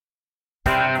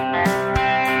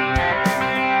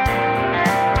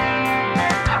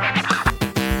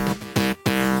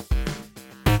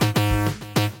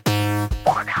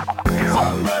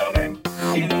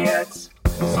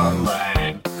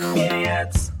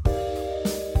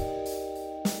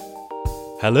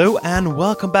Hello and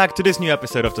welcome back to this new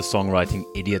episode of the Songwriting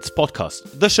Idiots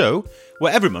podcast, the show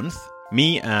where every month,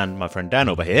 me and my friend Dan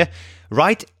over here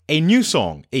write a new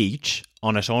song each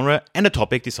on a genre and a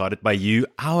topic decided by you,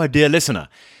 our dear listener.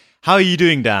 How are you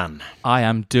doing, Dan? I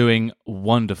am doing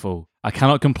wonderful. I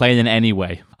cannot complain in any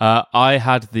way. I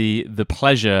had the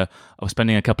pleasure of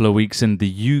spending a couple of weeks in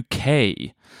the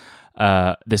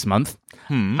UK this month,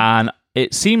 and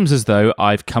it seems as though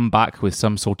I've come back with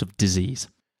some sort of disease.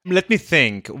 Let me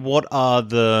think. What are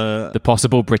the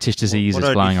possible British diseases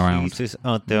flying around? Diseases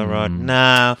out there right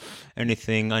now?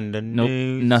 Anything on the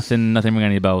news? Nothing ringing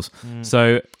any bells.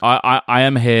 So I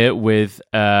am here with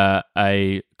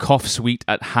a cough suite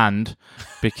at hand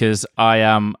because I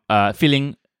am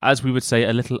feeling, as we would say,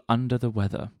 a little under the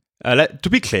weather. To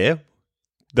be clear,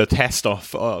 the test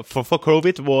for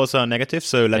COVID was negative,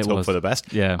 so let's hope for the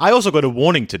best. Yeah. I also got a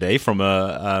warning today from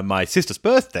my sister's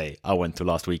birthday I went to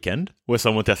last weekend, where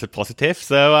someone tested positive.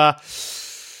 So,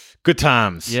 good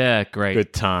times. Yeah, great.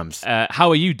 Good times. How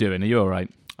are you doing? Are you all right?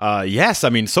 Yes, I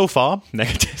mean, so far,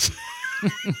 negative.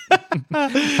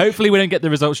 Hopefully we don't get the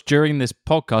results during this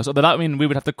podcast, although that would mean we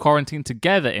would have to quarantine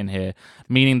together in here,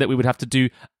 meaning that we would have to do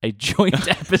a joint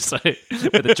episode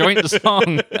with a joint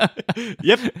song.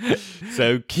 Yep.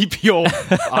 So keep your,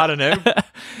 I don't know,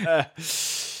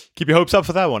 keep your hopes up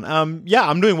for that one. Yeah,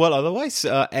 I'm doing well otherwise.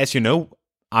 As you know,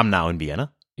 I'm now in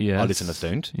Vienna. Yes. Our listeners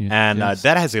don't. Yeah. And Yes.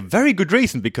 that has a very good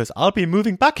reason, because I'll be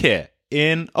moving back here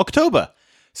in October.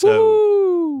 So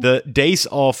Woo! the days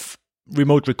of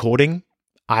remote recording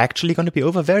are actually going to be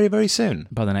over very, very soon.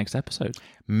 By the next episode.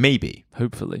 Maybe.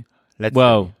 Hopefully. Let's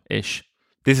see. Ish.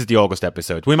 This is the August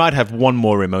episode. We might have one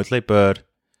more remotely, but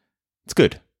it's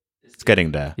good. It's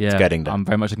getting there. Yeah, It's getting there. I'm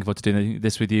very much looking forward to doing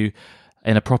this with you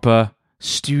in a proper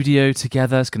studio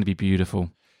together. It's going to be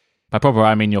beautiful. By proper,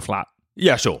 I mean your flat.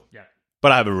 Yeah, sure. Yeah.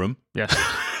 But I have a room. Yes.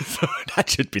 So that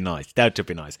should be nice. That should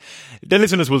be nice. The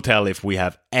listeners will tell if we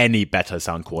have any better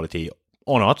sound quality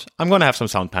or not. I'm going to have some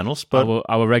sound panels, but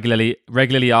I will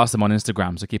regularly ask them on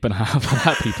Instagram, so keep an eye out for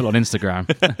that, people on Instagram.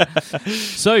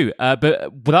 So,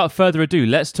 but without further ado,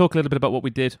 let's talk a little bit about what we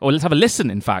did, or let's have a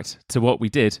listen, in fact, to what we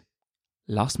did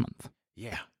last month.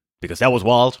 yeah, because that was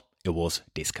wild. It was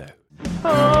disco.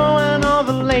 Oh, and all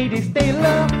the ladies, they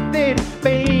loved it.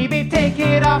 Baby, take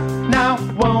it off now.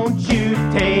 Won't you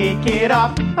take it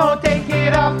off? Oh, take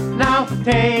it off now.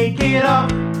 Take it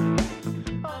off.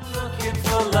 I'm looking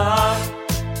for love.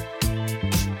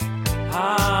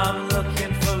 I'm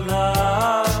looking for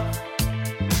love.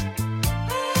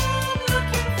 I'm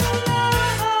looking for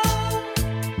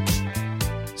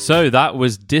love. So that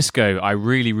was disco. I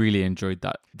really, really enjoyed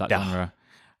that Yeah. genre.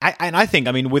 I think,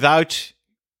 without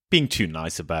being too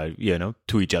nice about,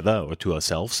 to each other or to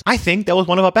ourselves, I think that was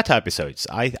one of our better episodes.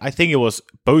 I think it was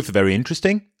both very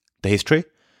interesting, the history,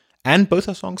 and both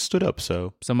our songs stood up.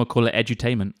 So Some will call it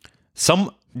edutainment. some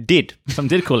did. Some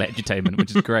did call it edutainment,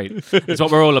 which is great. It's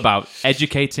what we're all about,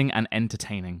 educating and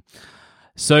entertaining.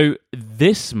 So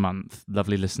this month,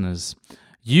 lovely listeners,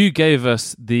 you gave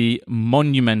us the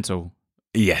monumental,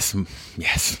 Yes.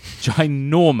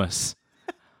 ginormous,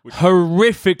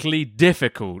 horrifically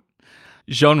difficult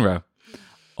genre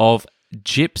of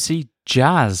gypsy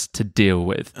jazz to deal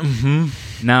with.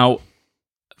 Mm-hmm. Now,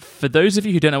 for those of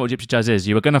you who don't know what gypsy jazz is,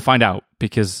 you are going to find out,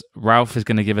 because Ralph is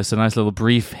going to give us a nice little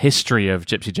brief history of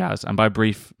gypsy jazz. And by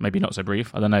brief, maybe not so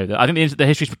brief. I don't know. I think the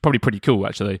history is probably pretty cool,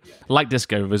 actually. Like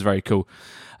disco, it was very cool.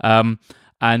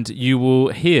 And you will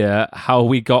hear how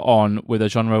we got on with a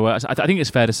genre where I think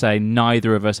it's fair to say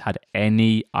neither of us had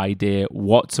any idea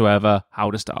whatsoever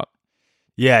how to start.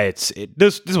 Yeah,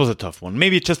 this was a tough one.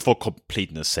 Maybe just for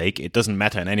completeness' sake, it doesn't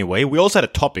matter in any way. We also had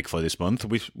a topic for this month,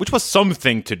 which was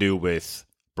something to do with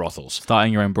brothels.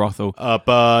 Starting your own brothel.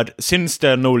 But since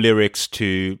there are no lyrics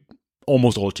to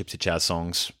almost all gypsy jazz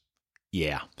songs,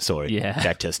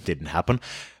 that just didn't happen.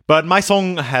 But my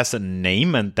song has a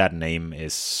name, and that name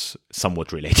is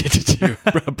somewhat related to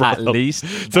brothel. At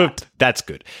least. So that's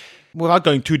good. Without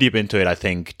going too deep into it, I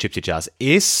think gypsy jazz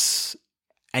is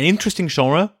an interesting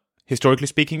genre, historically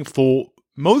speaking, for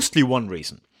mostly one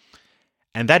reason.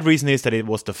 And that reason is that it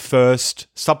was the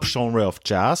first subgenre of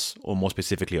jazz, or more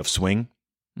specifically of swing,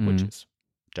 which is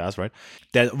jazz, right?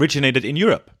 That originated in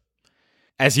Europe.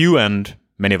 As you and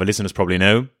many of our listeners probably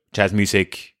know, jazz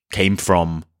music came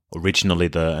from originally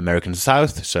the American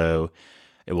South. So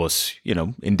it was,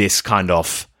 in this kind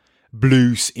of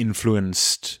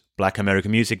blues-influenced Black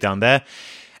American music down there.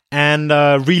 And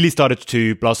really started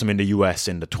to blossom in the US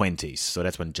in the 20s. So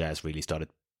that's when jazz really started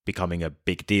becoming a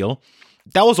big deal.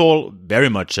 That was all very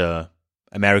much a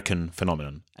American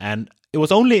phenomenon. And it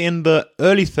was only in the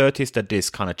early 30s that this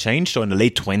kind of changed. So in the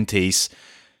late 20s,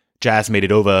 jazz made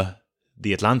it over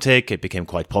the Atlantic. It became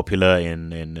quite popular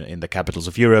in the capitals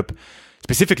of Europe,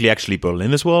 specifically actually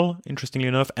Berlin as well, interestingly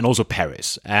enough, and also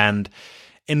Paris. And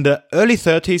in the early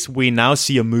 30s, we now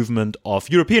see a movement of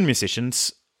European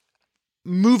musicians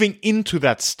moving into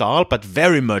that style, but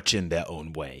very much in their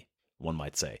own way, one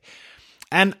might say.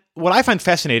 And what I find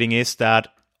fascinating is that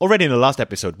already in the last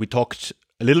episode, we talked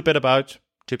a little bit about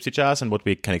gypsy jazz and what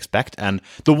we can expect. And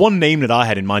the one name that I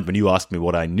had in mind when you asked me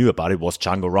what I knew about it was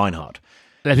Django Reinhardt.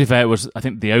 Let's be fair, it was, I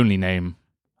think, the only name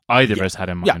either of us had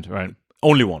in mind, right?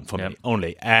 Only one for me,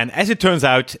 only. And as it turns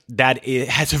out, that it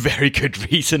has a very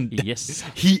good reason. Yes.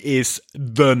 He is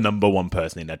the number one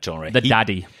person in that genre.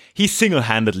 Daddy. He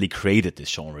single-handedly created this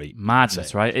genre.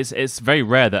 Madness, right? It's very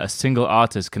rare that a single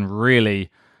artist can really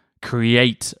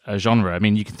create a genre. I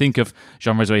mean, you can think of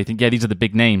genres where you think, yeah, these are the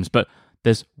big names, but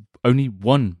there's only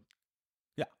one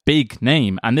big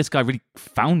name, and this guy really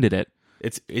founded it.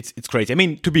 It's crazy. I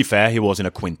mean, to be fair, he was in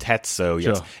a quintet, so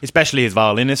yes, Sure. especially his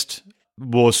violinist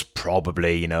was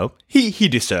probably, he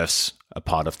deserves a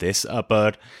part of this,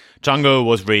 but Django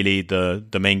was really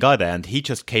the main guy there, and he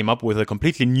just came up with a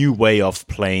completely new way of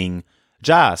playing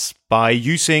jazz by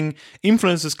using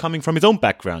influences coming from his own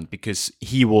background, because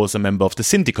he was a member of the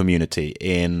Sinti community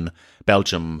in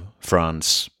Belgium,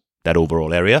 France, that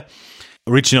overall area.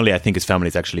 Originally, I think his family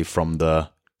is actually from the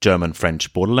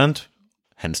German-French borderland,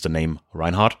 hence the name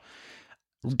Reinhardt.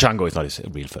 Django is not his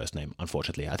real first name,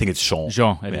 unfortunately. I think it's Jean.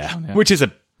 Jean, it is, yeah. Which is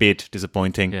a bit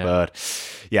disappointing, but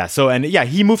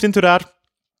he moved into that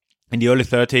in the early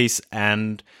 30s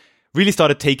and really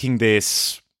started taking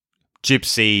this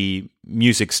gypsy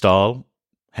music style,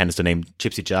 hence the name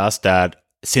gypsy jazz, that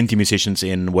Sinti musicians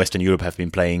in Western Europe have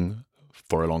been playing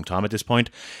for a long time at this point,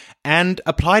 and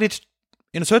applied it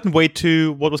in a certain way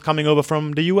to what was coming over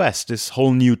from the US, this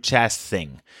whole new jazz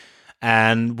thing.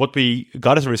 And what we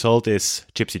got as a result is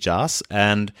gypsy jazz,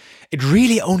 and it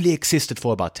really only existed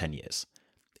for about 10 years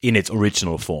in its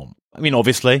original form. I mean,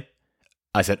 obviously,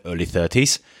 I said early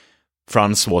 30s.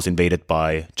 France was invaded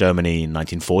by Germany in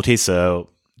 1940, so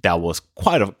that was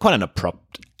quite an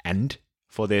abrupt end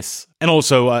for this. And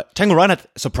also, Django Reinhardt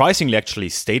surprisingly actually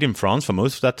stayed in France for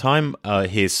most of that time.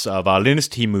 His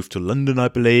violinist, he moved to London, I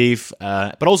believe.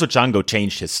 But also Django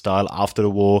changed his style after the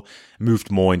war,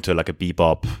 moved more into like a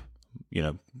bebop,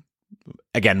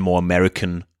 again, more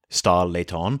American style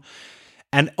later on.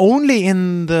 And only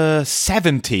in the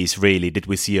 70s, really, did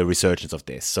we see a resurgence of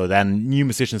this. So then new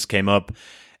musicians came up.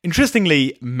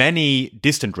 Interestingly, many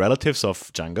distant relatives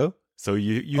of Django. So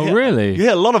you really? You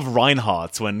hear a lot of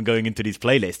Reinhardts when going into these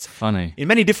playlists. Funny. In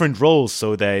many different roles.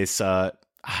 So there's, what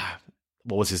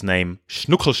was his name?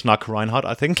 Schnuckelschnack Reinhardt,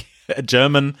 I think. a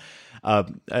German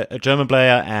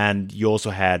player, and you also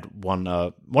had one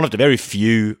of the very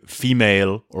few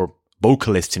female or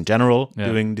vocalists in general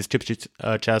doing this gypsy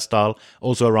jazz style,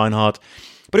 also a Reinhardt.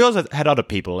 But he also had other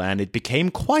people, and it became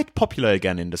quite popular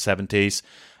again in the 70s,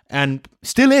 and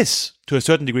still is to a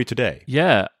certain degree today.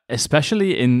 Yeah,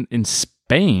 especially in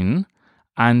Spain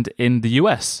and in the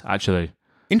US, actually.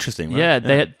 Interesting, right?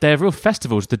 Yeah, they're real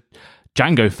festivals. The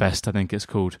Django Fest, I think it's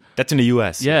called. That's in the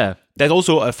US. Yeah. There's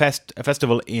also a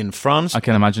festival in France. I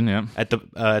can imagine, yeah. At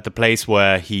the place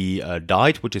where he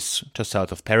died, which is just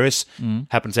south of Paris.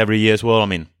 Happens every year as well. I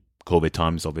mean, COVID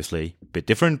times obviously a bit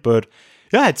different, but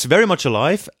yeah, it's very much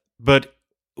alive. But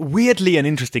weirdly and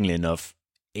interestingly enough,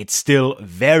 it's still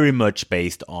very much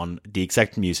based on the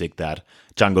exact music that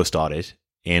Django started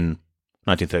in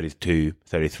 1932,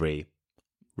 33,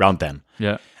 around then.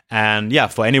 Yeah. And yeah,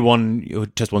 for anyone who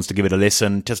just wants to give it a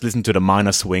listen, just listen to The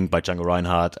Minor Swing by Django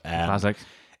Reinhardt. Classic.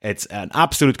 It's an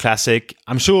absolute classic.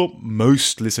 I'm sure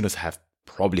most listeners have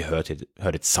probably heard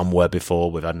it somewhere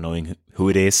before without knowing who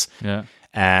it is. Yeah.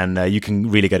 And you can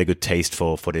really get a good taste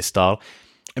for this style.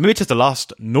 And maybe just the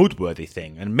last noteworthy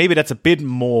thing, and maybe that's a bit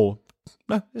more,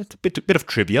 it's a bit of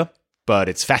trivia, but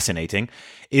it's fascinating,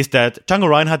 is that Django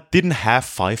Reinhardt didn't have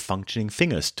 5 functioning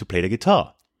fingers to play the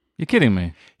guitar. You're kidding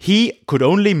me? He could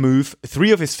only move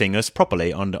 3 of his fingers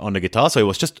properly on the guitar, so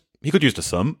he could use the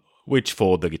thumb, which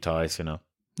for the guitar is,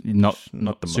 not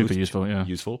the super most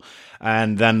useful,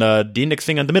 and then the index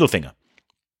finger and the middle finger,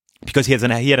 because he had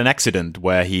an accident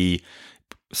where he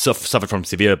suffered from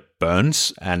severe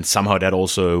burns, and somehow that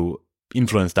also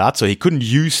influenced that, so he couldn't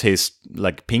use his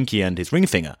pinky and his ring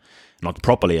finger, not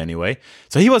properly anyway.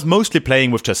 So he was mostly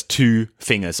playing with just 2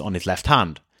 fingers on his left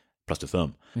hand, plus the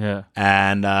thumb. Yeah.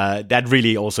 And that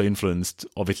really also influenced,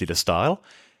 obviously, the style.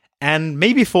 And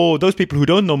maybe for those people who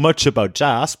don't know much about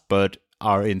jazz, but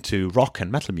are into rock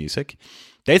and metal music,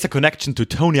 there's a connection to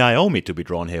Tony Iommi to be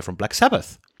drawn here from Black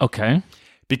Sabbath. Okay.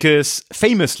 Because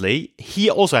famously, he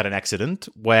also had an accident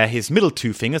where his middle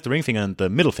two fingers, the ring finger and the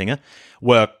middle finger,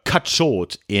 were cut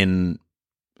short in...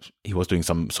 He was doing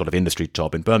some sort of industry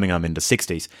job in Birmingham in the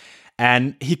 60s.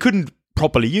 And he couldn't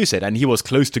properly use it. And he was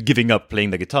close to giving up playing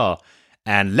the guitar.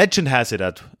 And legend has it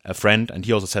that a friend, and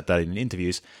he also said that in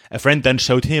interviews, a friend then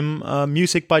showed him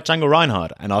music by Django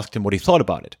Reinhardt and asked him what he thought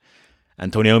about it.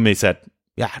 And Tony Iommi said,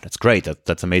 yeah, that's great.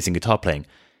 That's amazing guitar playing.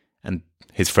 And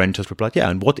his friend just replied, yeah,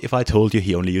 and what if I told you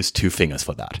he only used two fingers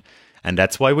for that? And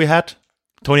that's why we had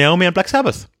Tony Iommi and Black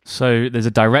Sabbath. So there's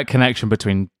a direct connection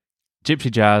between Gypsy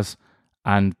Jazz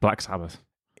and Black Sabbath.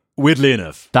 Weirdly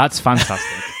enough. That's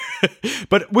fantastic.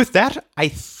 But with that, I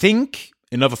think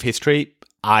enough of history.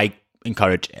 I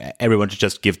encourage everyone to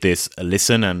just give this a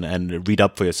listen and read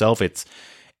up for yourself. It's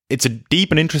a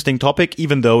deep and interesting topic,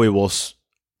 even though it was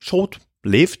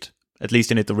short-lived, at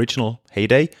least in its original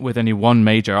heyday. With only one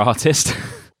major artist.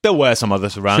 There were some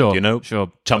others around,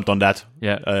 Sure. jumped on that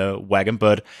wagon.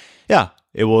 But yeah,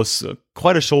 it was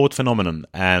quite a short phenomenon.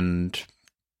 And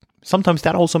sometimes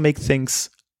that also makes things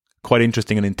quite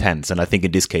interesting and intense. And I think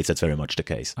in this case, that's very much the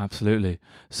case. Absolutely.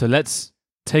 So let's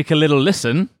take a little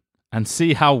listen and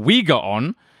see how we got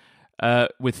on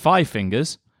with 5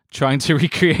 fingers, trying to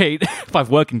recreate 5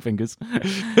 working fingers,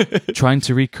 trying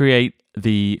to recreate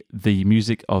the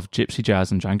music of Gypsy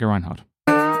Jazz and Django Reinhardt.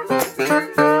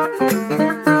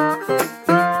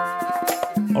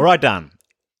 All right, Dan.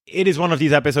 It is one of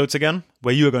these episodes again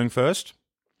where you are going first.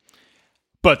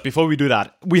 But before we do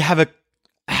that, we have a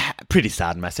pretty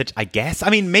sad message, I guess. I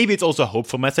mean, maybe it's also a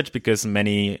hopeful message because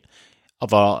many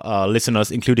of our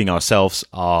listeners, including ourselves,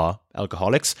 are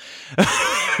alcoholics.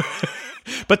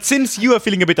 But since you are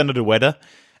feeling a bit under the weather,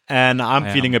 and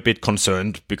I'm feeling a bit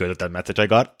concerned because of that message I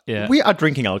got, we are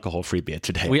drinking alcohol-free beer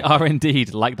today. We are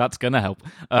indeed, like that's going to help.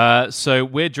 So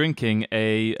we're drinking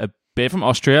a beer from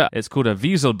Austria. It's called a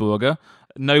Wieselburger.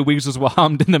 No weasels were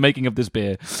harmed in the making of this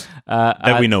beer.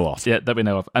 That we know of. Yeah, that we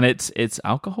know of. And it's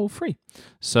alcohol-free.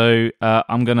 So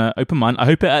I'm going to open mine. I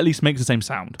hope it at least makes the same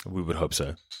sound. We would hope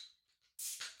so.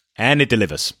 And it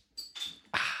delivers.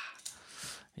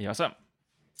 Yeah, so.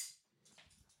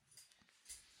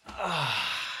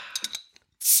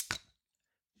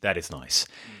 That is nice.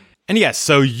 And yes,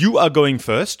 so you are going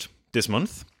first this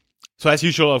month. So as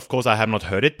usual, of course, I have not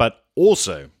heard it, but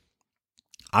also,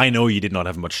 I know you did not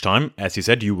have much time. As you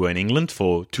said, you were in England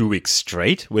for 2 weeks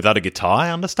straight without a guitar,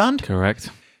 I understand. Correct.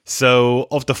 So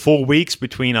of the 4 weeks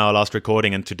between our last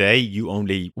recording and today, you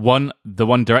only... The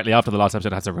one directly after the last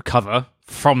episode had to recover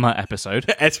from that episode.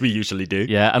 As we usually do.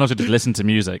 Yeah, and also just listen to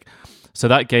music. So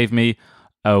that gave me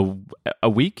a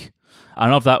week.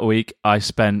 And of that week, I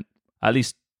spent at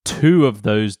least 2 of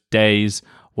those days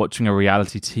watching a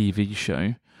reality TV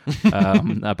show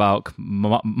about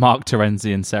Mark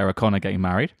Terenzi and Sarah Connor getting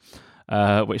married,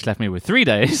 which left me with 3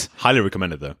 days. Highly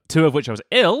recommended, though. 2 of which I was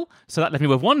ill, so that left me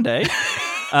with 1 day.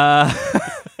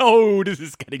 Oh, this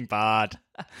is getting bad.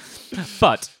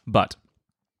 But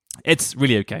it's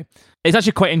really okay. It's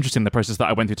actually quite interesting, the process that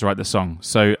I went through to write the song.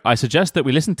 So I suggest that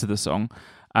we listen to the song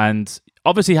and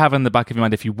obviously have in the back of your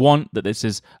mind, if you want, that this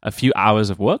is a few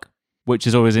hours of work, which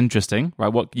is always interesting,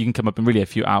 right? What you can come up in really a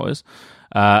few hours.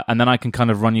 And then I can kind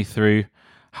of run you through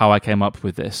how I came up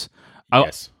with this.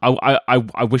 Yes.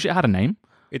 I wish it had a name.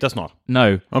 It does not.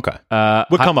 No. Okay.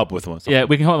 We'll come up with one. Yeah,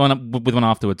 we can come up with one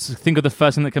afterwards. Think of the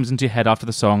first thing that comes into your head after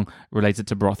the song related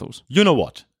to brothels. You know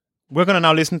what? We're going to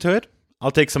now listen to it.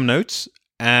 I'll take some notes,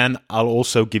 and I'll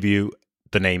also give you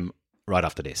the name right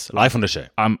after this, live on the show.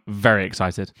 I'm very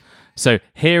excited. So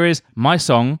here is my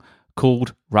song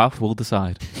called Ralph Will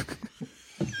Decide.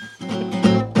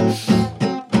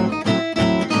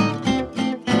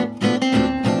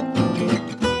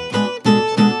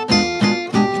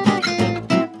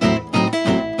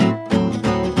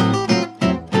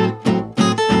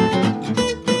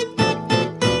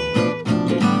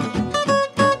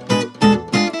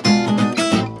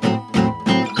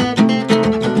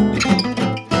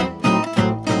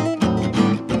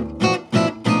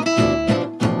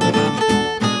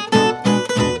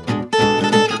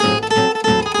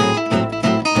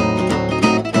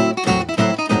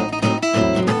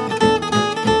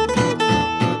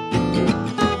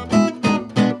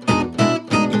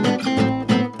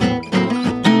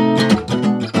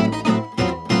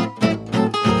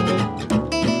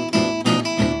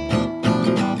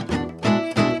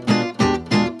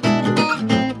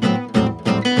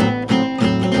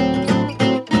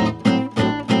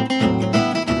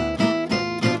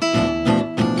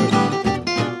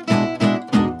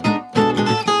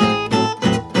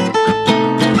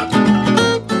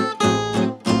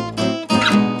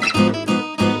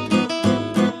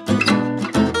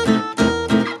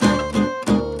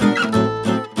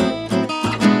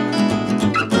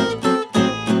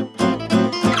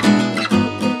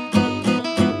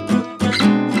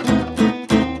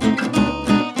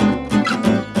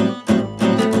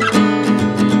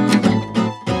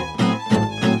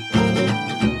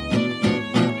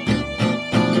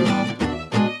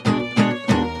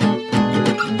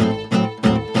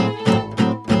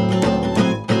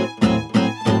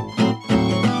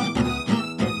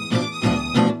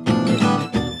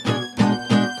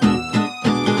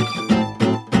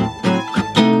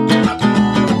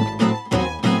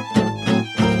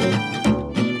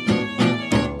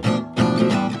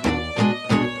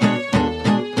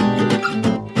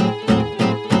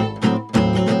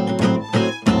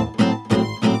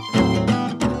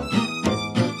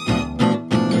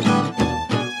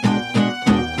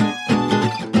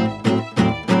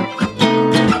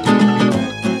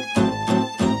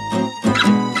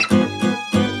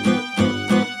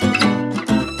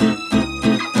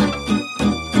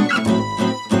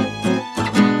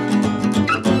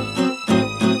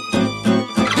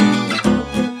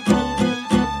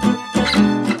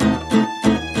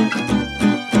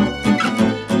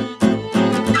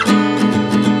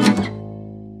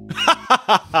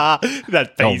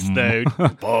 That bass Dum.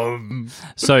 note. Boom.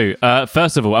 So,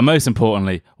 first of all, and most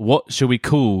importantly, what should we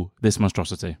call this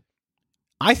monstrosity?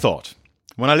 I thought,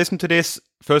 when I listened to this,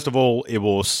 first of all, it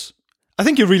was... I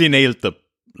think you really nailed the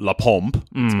La Pompe.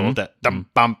 It's called that. Dum,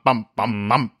 bum, bum, bum,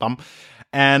 bum, bum.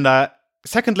 And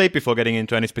secondly, before getting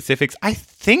into any specifics, I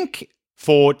think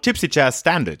for gypsy jazz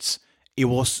standards, it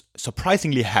was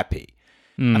surprisingly happy.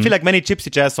 I feel like many gypsy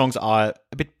jazz songs are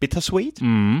a bit bittersweet.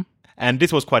 And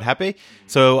this was quite happy.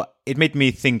 So it made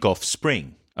me think of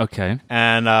spring. Okay.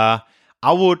 And I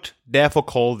would therefore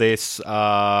call this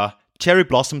Cherry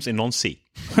Blossoms in Non-C.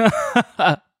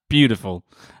 Beautiful.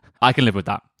 I can live with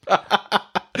that.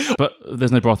 But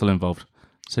there's no brothel involved.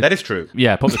 So That is true.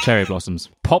 yeah, pop the cherry blossoms.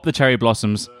 Pop the cherry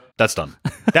blossoms. That's done.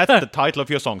 That's the title of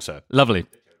your song, sir. Lovely.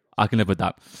 I can live with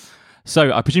that.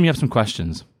 So I presume you have some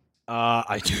questions.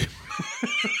 I do.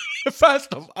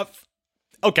 First of all,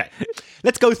 okay.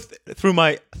 Let's go through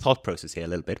my thought process here a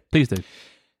little bit. Please do.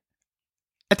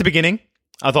 At the beginning,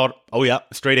 I thought, oh yeah,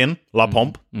 straight in, La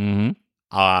Pompe. Mm-hmm.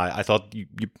 I thought,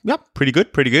 yeah, pretty good.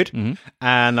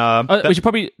 And We should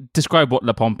probably describe what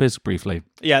La Pompe is briefly.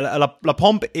 yeah, La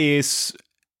Pompe is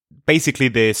basically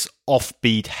this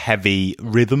offbeat, heavy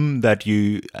rhythm that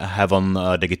you have on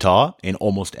the guitar in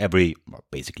almost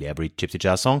basically every gypsy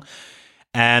jazz song.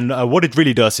 And what it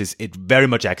really does is it very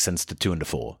much accents the 2 and the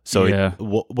 4. So Yeah.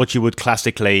 what you would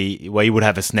classically, where you would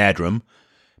have a snare drum,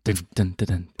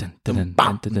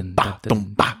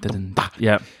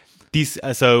 Yeah. these.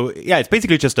 So yeah, it's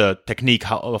basically just a technique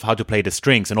of how to play the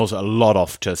strings, and also a lot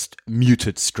of just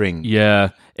muted string. Yeah.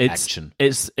 It's Action.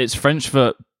 it's French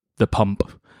for the pump.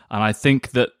 And I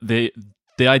think that the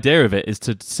idea of it is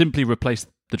to simply replace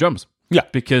the drums. Yeah.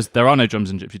 Because there are no drums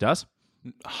in gypsy jazz.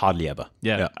 Hardly ever.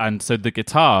 Yeah. And so the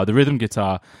guitar, the rhythm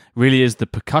guitar, really is the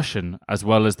percussion as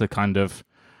well as the kind of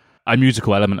a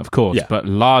musical element, of course, Yeah. but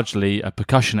largely a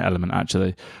percussion element,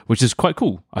 actually, which is quite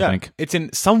cool, I think. It's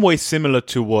in some ways similar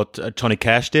to what Johnny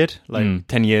Cash did, like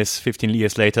 10 years, 15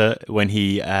 years later, when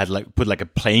he had put a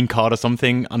playing card or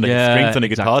something under his Yeah, strings on the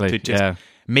guitar exactly, to just yeah.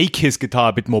 make his guitar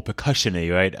a bit more percussion-y,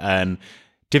 right? And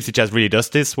gypsy jazz really does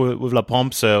this with La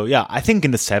Pompe. So yeah, I think in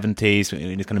the 70s,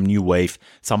 in this kind of new wave,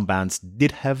 some bands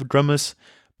did have drummers,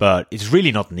 but it's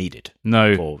really not needed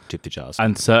No. for gypsy jazz.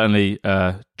 And certainly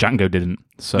Django didn't.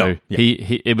 So No, yeah.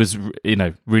 he it was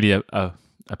really a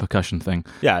percussion thing.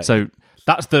 Yeah. So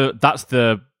that's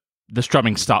the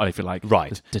strumming style, if you like.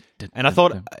 Right. And I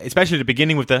thought, especially the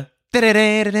beginning with the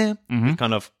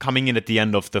kind of coming in at the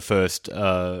end of the first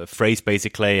phrase,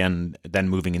 basically, and then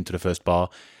moving into the first bar,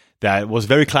 that was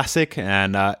very classic,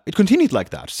 and it continued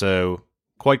like that. So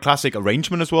quite classic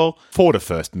arrangement as well for the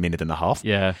first minute and a half.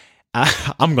 Yeah.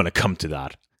 I'm going to come to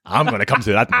that.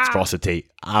 Monstrosity.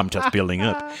 I'm just building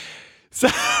up. So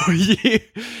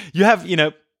you have,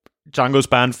 Django's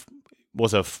band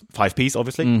was a 5-piece,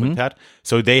 obviously, with that.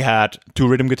 So they had 2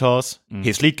 rhythm guitars,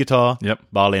 his lead guitar, Yep.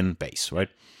 violin, bass, right?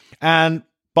 And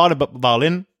bar the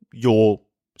violin, your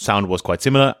sound was quite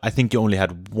similar. I think you only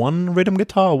had 1 rhythm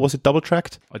guitar, or was it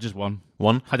double-tracked? I just won.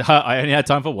 1? I only had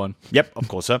time for 1. Yep, of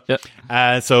course, sir.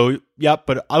 Yep.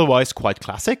 But otherwise quite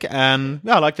classic, and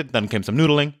yeah, I liked it. Then came some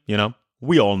noodling,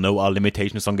 We all know our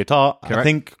limitations on guitar. I Correct.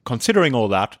 think, considering all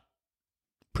that,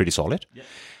 pretty solid.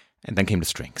 And then came the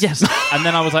strings. Yes. And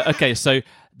then I was like, okay, so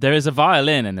there is a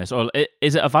violin in this, or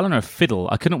is it a violin or a fiddle?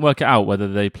 I couldn't work it out whether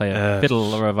they play a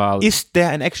fiddle or a violin. Is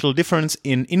there an actual difference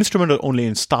in instrument or only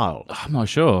in style? I'm not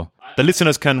sure. The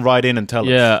listeners can write in and tell us.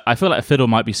 Yeah, I feel like a fiddle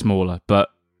might be smaller, but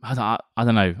I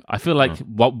don't know. I feel like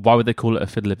why would they call it a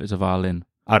fiddle if it's a violin?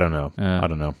 I don't know. Yeah. I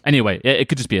don't know. Anyway, it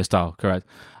could just be a style, correct?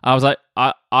 I was like,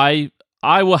 I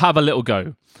will have a little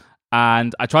go,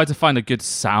 and I tried to find a good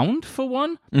sound for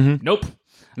one. Nope.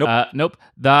 Nope.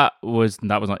 That was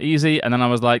not easy. And then I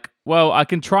was like, well, I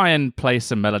can try and play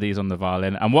some melodies on the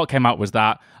violin. And what came out was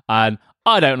that, and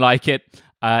I don't like it.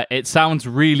 It sounds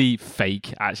really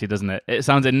fake, actually, doesn't it? It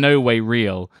sounds in no way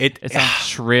real. It sounds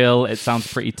shrill. It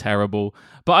sounds pretty terrible.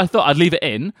 But I thought I'd leave it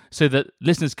in so that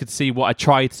listeners could see what I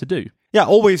tried to do. Yeah,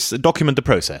 always document the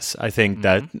process. I think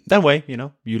that way,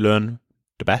 you learn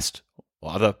the best.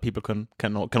 Or other people can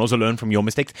also learn from your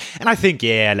mistakes. And I think,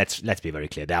 let's be very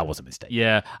clear, that was a mistake.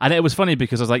 Yeah, and it was funny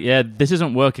because I was like, this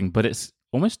isn't working, but it's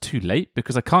almost too late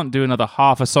because I can't do another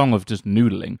half a song of just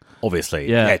noodling. Obviously.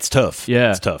 Yeah. It's tough.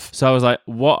 Yeah. It's tough. So I was like,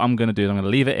 what I'm going to do is I'm going to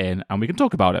leave it in and we can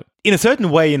talk about it. In a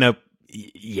certain way, it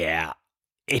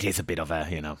is a bit of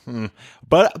a,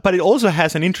 but it also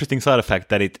has an interesting side effect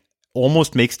that it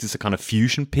almost makes this a kind of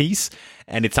fusion piece,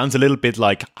 and it sounds a little bit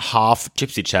like half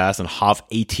gypsy jazz and half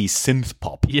 80s synth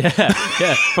pop. Yeah,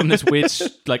 from this weird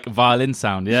like violin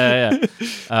sound. Yeah.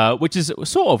 Which is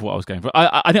sort of what I was going for.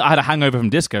 I think I had a hangover from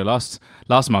disco last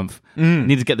month.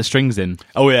 Needed to get the strings in.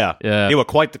 Oh yeah, Yeah. They were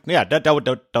quite.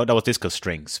 That was disco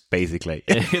strings basically.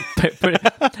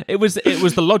 It was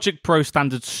the Logic Pro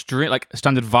standard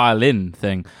standard violin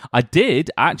thing. I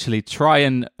did actually try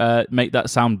and make that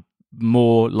sound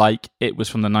more like it was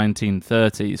from the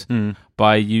 1930s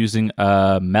by using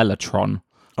a mellotron.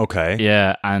 Okay.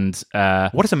 Yeah, and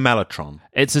What is a mellotron?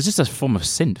 it's just a form of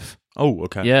synth. Oh,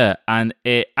 okay. Yeah, and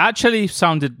it actually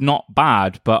sounded not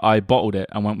bad, but I bottled it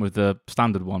and went with the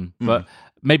standard one. But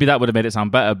maybe that would have made it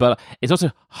sound better. But it's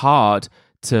also hard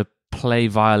to play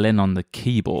violin on the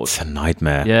keyboard. It's a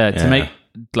nightmare. Yeah, to make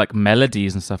like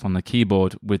melodies and stuff on the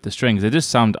keyboard with the strings, they just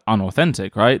sound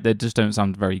unauthentic, right? They just don't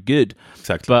sound very good.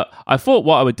 Exactly. But I thought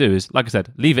what I would do is, like I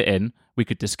said, leave it in. We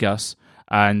could discuss,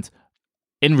 and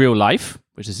in real life,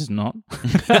 which this is not,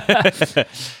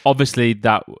 obviously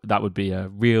that would be a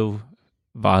real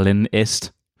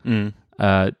violinist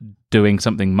doing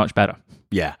something much better.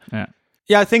 Yeah. Yeah.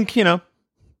 Yeah, I think,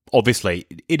 obviously,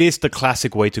 it is the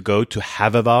classic way to go to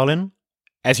have a violin.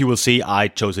 As you will see, I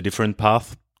chose a different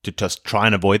path to just try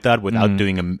and avoid that without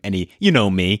doing any,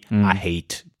 me, I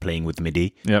hate playing with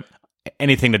MIDI. Yep.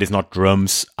 Anything that is not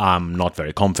drums, I'm not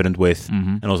very confident with.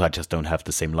 And also, I just don't have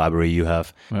the same library you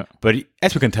have. Yeah. But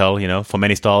as we can tell, for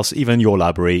many styles, even your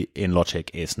library in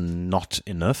Logic is not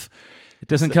enough. It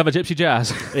doesn't cover gypsy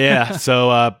jazz. Yeah,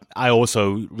 so I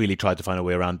also really tried to find a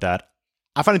way around that.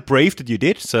 I find it brave that you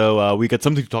did, so we got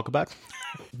something to talk about.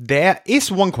 There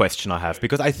is one question I have,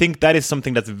 because I think that is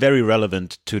something that's very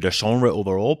relevant to the genre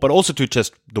overall, but also to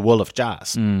just the world of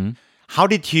jazz. How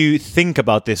did you think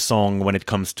about this song when it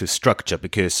comes to structure?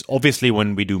 Because obviously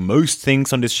when we do most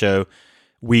things on this show,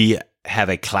 we have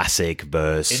a classic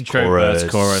verse, Intro, chorus,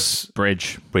 verse, chorus,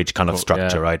 bridge kind of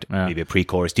structure, yeah, right? yeah. Maybe a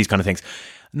pre-chorus, these kind of things.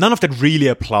 None of that really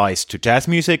applies to jazz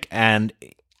music, and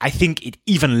I think it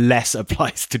even less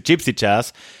applies to gypsy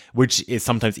jazz, which is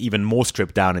sometimes even more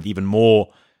stripped down and even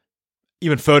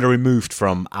further removed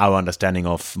from our understanding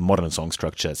of modern song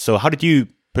structure. So how did you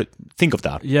think of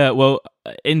that? Yeah, well,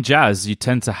 in jazz, you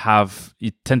tend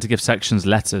to give sections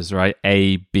letters, right?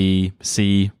 A, B,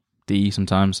 C, D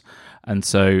sometimes. And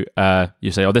so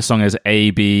you say, this song is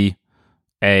A, B,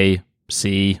 A,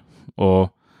 C,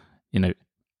 or,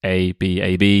 A, B,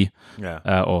 A, B,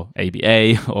 or A, B,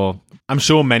 A, or... I'm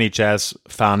sure many jazz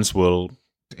fans will,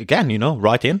 again,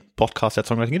 write in,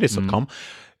 podcast@songwritingidiots.com.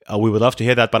 We would love to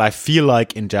hear that, but I feel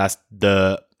like in jazz,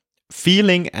 the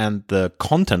feeling and the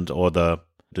content or the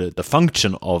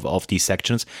function of these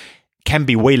sections can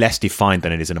be way less defined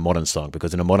than it is in a modern song,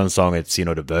 because in a modern song, it's,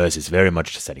 the verse is very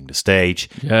much setting the stage,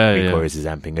 chorus is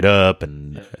amping it up,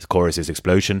 and chorus is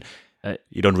explosion.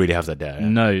 You don't really have that there.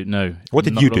 Yeah? No. What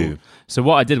did not you at all. do? So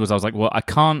what I did was I was like, well, I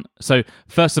can't. So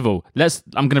first of all,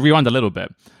 I'm going to rewind a little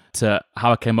bit to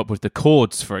how I came up with the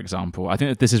chords, for example. I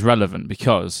think that this is relevant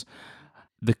because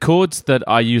the chords that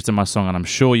I used in my song, and I'm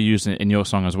sure you used it in your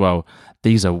song as well,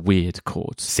 these are weird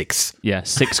chords. 6. Yeah,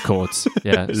 6 chords.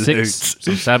 Yeah, 6,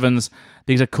 some 7s.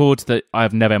 These are chords that I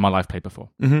have never in my life played before.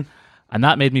 Mm-hmm. And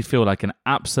that made me feel like an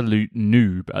absolute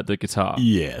noob at the guitar.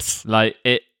 Yes. Like,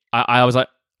 I was like,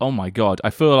 oh my God,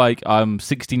 I feel like I'm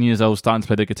 16 years old starting to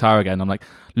play the guitar again. I'm like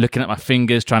looking at my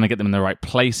fingers, trying to get them in the right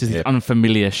places, these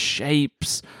unfamiliar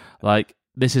shapes. Like,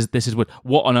 this is weird.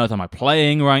 What on earth am I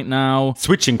playing right now?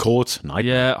 Switching chords,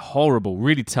 nightmare. Yeah, horrible,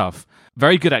 really tough.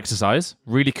 Very good exercise,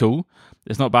 really cool.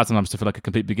 It's not bad sometimes to feel like a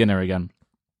complete beginner again.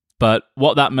 But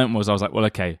what that meant was I was like, well,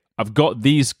 okay, I've got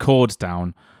these chords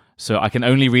down, so I can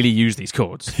only really use these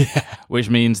chords, which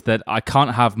means that I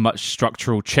can't have much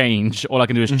structural change. All I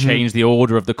can do is change the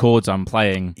order of the chords I'm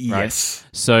playing. Right? Yes.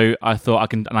 So I thought I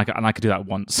could do that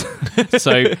once.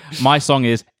 So my song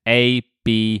is A,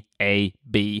 B, A,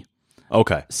 B.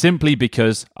 Okay. Simply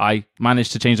because I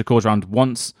managed to change the chords around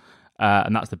once,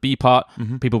 and that's the B part.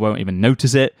 People won't even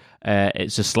notice it.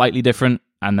 It's just slightly different.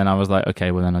 And then I was like, okay,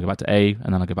 well, then I'll go back to A,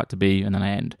 and then I'll go back to B, and then I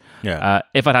end. Yeah.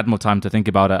 If I'd had more time to think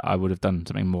about it, I would have done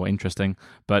something more interesting.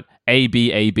 But A,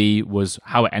 B was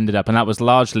how it ended up. And that was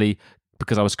largely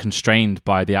because I was constrained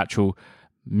by the actual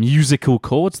musical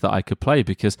chords that I could play,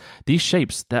 because these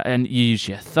shapes, and you use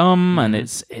your thumb, and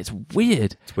it's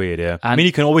weird. It's weird, yeah. I mean,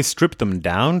 you can always strip them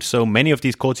down. So many of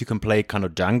these chords you can play kind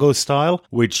of Django style,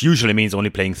 which usually means only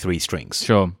playing 3 strings.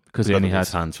 Sure, because he only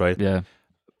has had hands, right? Yeah.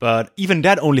 But even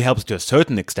that only helps to a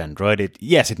certain extent, right?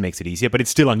 Yes, it makes it easier, but it's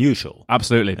still unusual.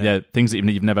 Absolutely, yeah. Things that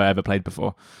you've never ever played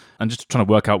before, and just trying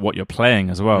to work out what you're playing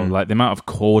as well. Like the amount of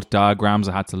chord diagrams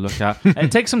I had to look at. And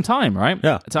it takes some time, right?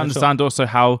 Yeah, to understand also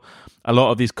how a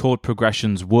lot of these chord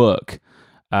progressions work,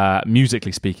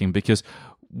 musically speaking, because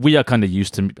we are kind of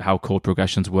used to how chord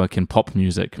progressions work in pop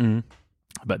music.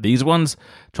 But these ones,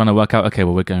 trying to work out, okay,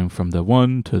 well, we're going from the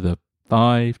 1 to the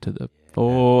 5 to the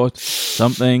 4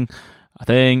 something, I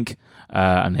think.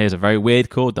 And here's a very weird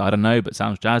chord that I don't know, but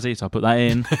sounds jazzy, so I'll put that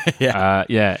in. I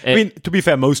mean, to be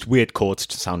fair, most weird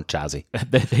chords sound jazzy.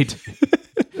 they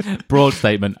do. Broad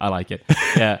statement. I like it.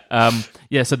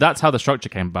 Yeah. So that's how the structure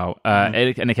came about, and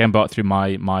it came about through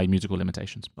my musical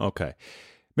limitations. Okay.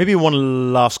 Maybe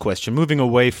one last question. Moving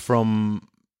away from...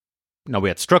 Now we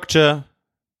had structure.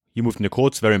 You moved into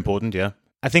chords. Very important, yeah.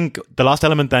 I think the last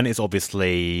element then is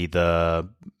obviously the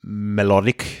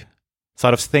melodic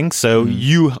side of things. So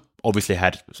you obviously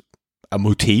had a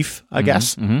motif, I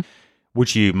guess,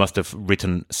 which you must have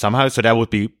written somehow. So that would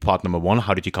be part number one.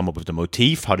 How did you come up with the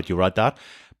motif? How did you write that?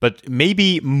 But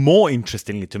maybe more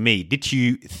interestingly to me, did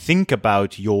you think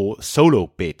about your solo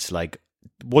bits? Like,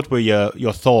 what were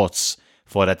your thoughts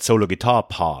for that solo guitar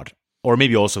part? Or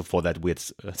maybe also for that weird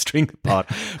string part.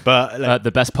 But like, the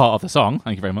best part of the song,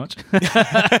 thank you very much.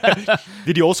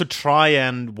 did you also try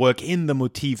and work in the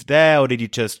motif there? Or did you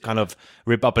just kind of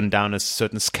rip up and down a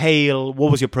certain scale?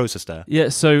 What was your process there? Yeah,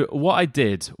 so what I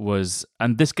did was,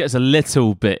 and this gets a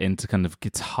little bit into kind of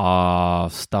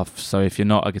guitar stuff. So if you're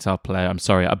not a guitar player, I'm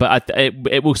sorry, but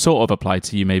it will sort of apply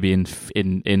to you maybe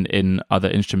in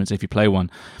other instruments if you play one.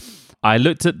 I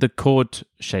looked at the chord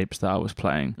shapes that I was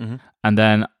playing, and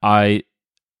then I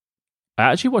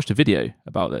actually watched a video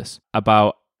about this,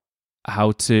 about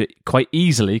how to quite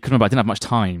easily, because remember I didn't have much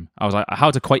time, I was like, how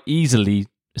to quite easily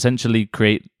essentially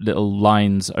create little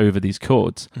lines over these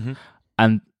chords.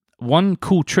 And one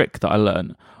cool trick that I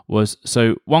learned was,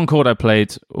 so one chord I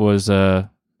played was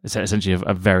essentially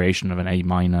a variation of an A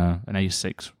minor, an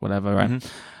A6, whatever, right?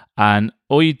 And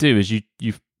all you do is you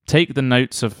take the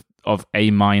notes of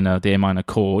A minor, the A minor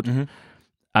chord,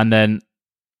 and then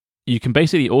you can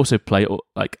basically also play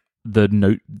like the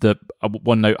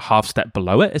one note half step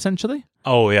below it, essentially.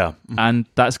 Oh yeah, and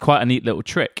that's quite a neat little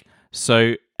trick.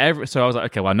 So I was like,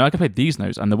 okay, well, I know I can play these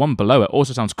notes, and the one below it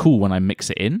also sounds cool when I mix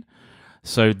it in.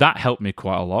 So that helped me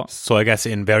quite a lot. So I guess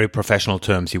in very professional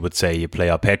terms, you would say you play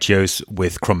arpeggios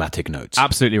with chromatic notes.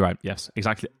 Absolutely right. Yes,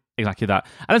 exactly that.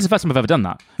 And it's the first time I've ever done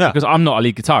that. Yeah. Because I'm not a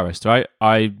lead guitarist, right?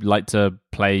 I like to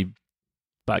play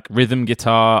like rhythm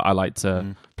guitar. I like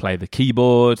to play the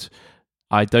keyboard.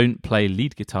 I don't play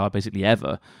lead guitar basically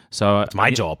ever. So it's my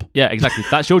job. Yeah, exactly.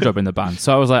 That's your job in the band.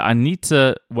 So I was like, I need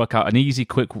to work out an easy,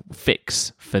 quick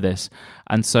fix for this.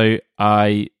 And so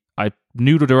I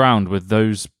noodled around with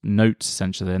those notes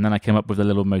essentially, and then I came up with a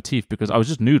little motif because I was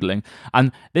just noodling.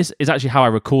 And this is actually how I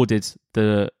recorded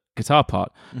the guitar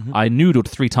part. I noodled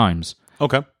 3 times.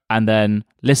 Okay. And then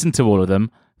listened to all of them,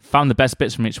 found the best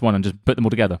bits from each one, and just put them all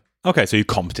together. Okay, so you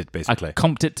comped it basically. I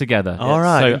comped it together. All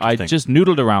right. So I just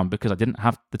noodled around because I didn't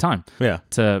have the time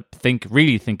to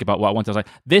really think about what I wanted. I was like,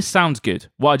 this sounds good.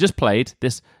 What I just played,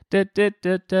 this I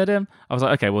was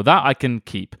like, okay, well that I can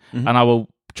keep, and I will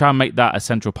try and make that a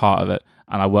central part of it,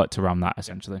 and I worked around that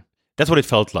essentially. That's what it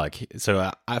felt like.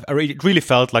 So it really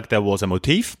felt like there was a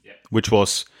motif, which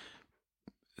was,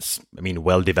 I mean,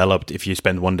 well developed. If you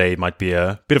spend one day, it might be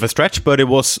a bit of a stretch, but it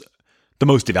was the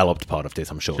most developed part of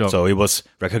this, I'm sure. So it was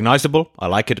recognizable. I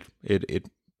like it. It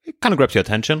kind of grabs your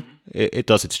attention. It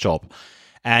does its job.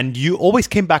 And you always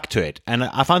came back to it. And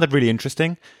I found that really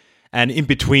interesting. And in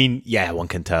between, one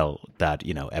can tell that,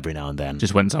 every now and then.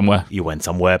 Just went somewhere. You went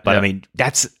somewhere. But I mean,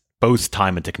 that's both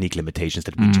time and technique limitations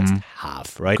that we just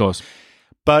have, right? Of course.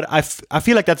 But I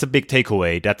feel like that's a big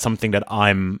takeaway. That's something that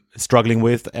I'm struggling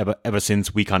with ever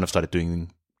since we kind of started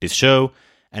doing this show.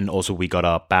 And also we got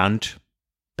our band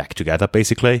back together,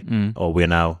 basically. Or we're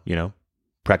now,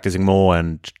 practicing more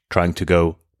and trying to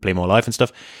go play more live and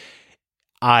stuff.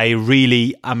 I'm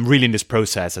really in this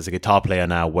process as a guitar player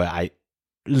now where I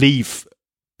leave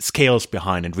scales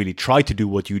behind and really try to do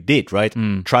what you did, right?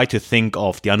 Try to think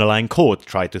of the underlying chord,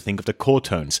 try to think of the chord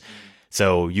tones.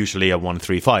 So usually a 1,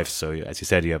 3, 5. So as you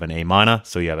said, you have an A minor,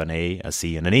 so you have an A, a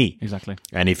C, and an E. Exactly.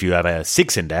 And if you have a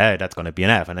 6 in there, that's going to be an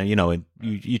F. And then,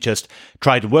 you just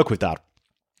try to work with that.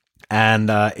 And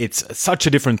it's such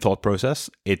a different thought process.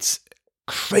 It's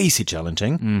crazy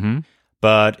challenging.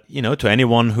 But, to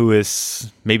anyone who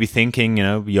is maybe thinking,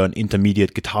 you're an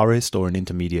intermediate guitarist or an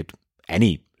intermediate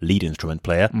any lead instrument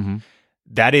player,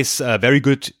 that is a very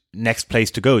good next place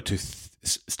to go to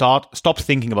stop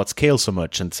thinking about scale so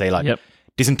much and say like,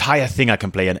 this entire thing I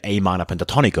can play an A minor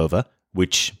pentatonic over,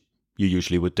 which you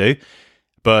usually would do.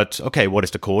 But okay, what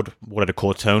is the chord? What are the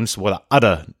chord tones? What are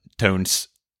other tones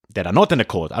that are not in a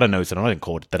chord, other notes that are not in a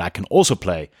chord that I can also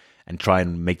play and try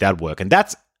and make that work? And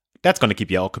that's going to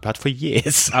keep you occupied for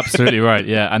years. Absolutely right.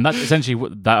 Yeah, and that's essentially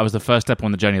that was the first step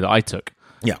on the journey that I took.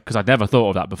 Yeah, because I'd never thought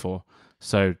of that before.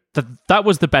 So that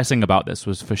was the best thing about this,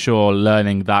 was for sure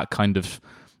learning that kind of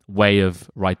way of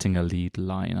writing a lead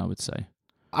line, I would say.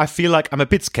 I feel like I'm a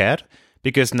bit scared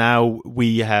because now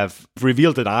we have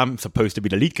revealed that I'm supposed to be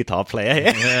the lead guitar player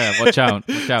here. Yeah, watch out,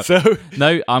 watch out. So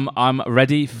no, I'm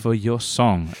ready for your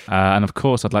song, and of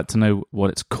course, I'd like to know what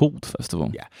it's called first of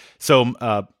all. yeah, so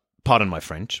pardon my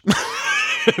French,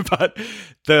 but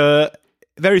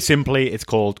very simply, it's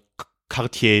called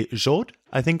Quartier Jaune.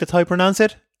 I think that's how you pronounce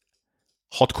it.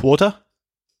 Hot quarter.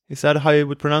 Is that how you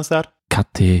would pronounce that?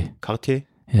 Quartier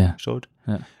Yeah. Jaune.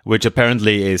 Yeah. Which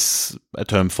apparently is a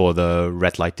term for the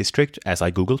red light district, as I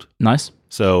googled. Nice.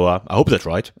 So I hope that's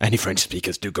right. Any French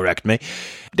speakers do correct me.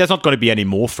 There's not going to be any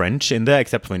more French in there,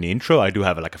 except for in the intro. I do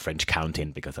have a French count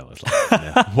in because I was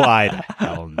like, why the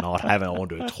hell not have an un,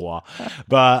 deux, trois?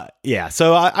 But yeah,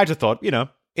 so I just thought,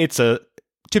 it's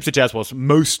Gypsy Jazz was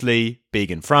mostly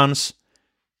big in France.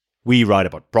 We write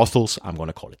about brothels. I'm going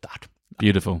to call it that.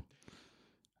 Beautiful.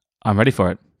 I'm ready for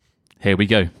it. Here we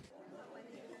go.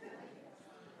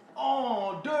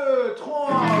 Un, deux,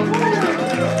 trois.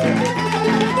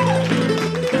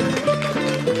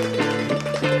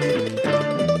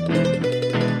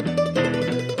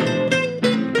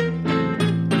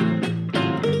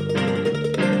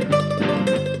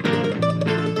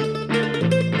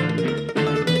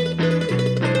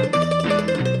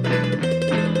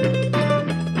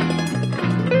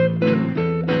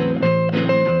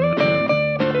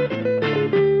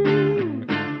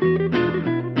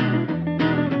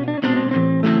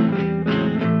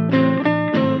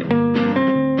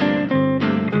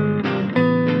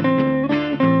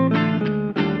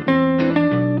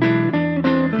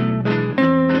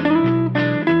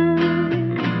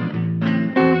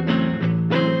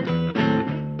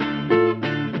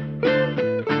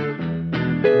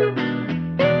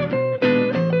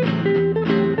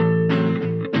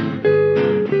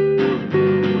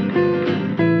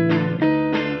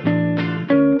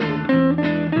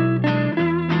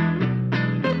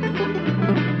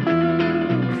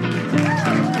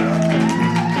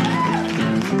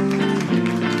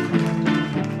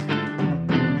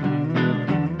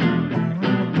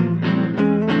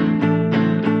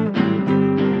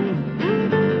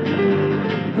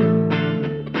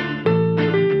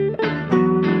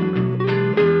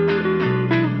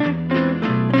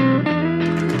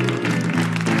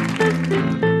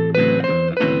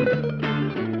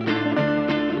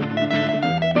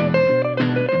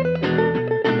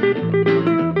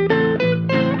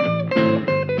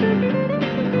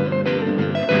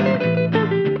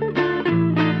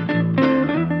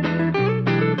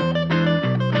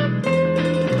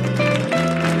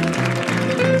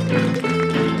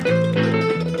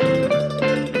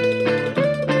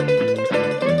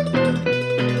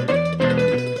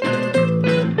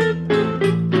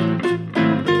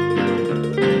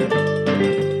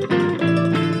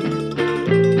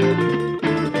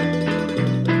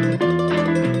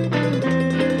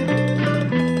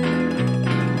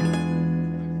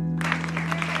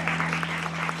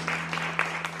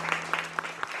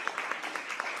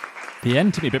 The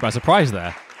end took me a bit by surprise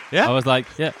there. Yeah? I was like,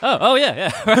 yeah. Oh,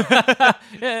 yeah.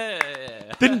 Yeah.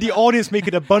 Didn't the audience make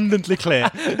it abundantly clear?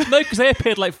 No, because they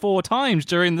appeared like 4 times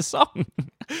during the song.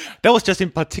 That was just in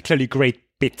particularly great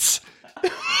bits.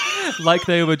 Like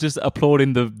they were just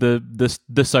applauding the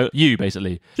so you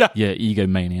basically. Yeah. Yeah,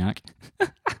 egomaniac.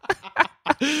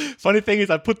 Funny thing is,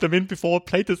 I put them in before I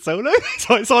played the solo,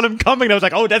 so I saw them coming and I was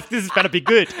like, oh, this is going to be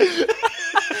good.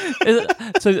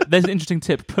 So there's an interesting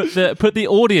tip. Put the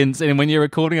audience in when you're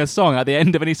recording a song at the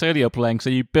end of any solo you're playing, so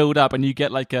you build up and you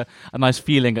get like a nice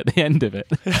feeling at the end of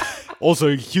it.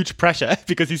 Also, huge pressure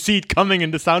because you see it coming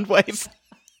in the sound waves.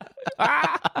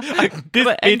 This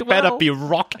bit better be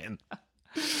rocking.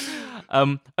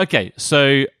 Okay,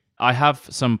 so I have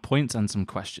some points and some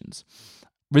questions.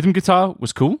 Rhythm guitar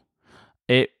was cool.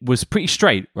 It was pretty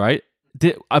straight, right?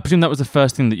 I presume that was the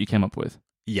first thing that you came up with.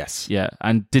 Yes. Yeah,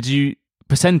 and did you,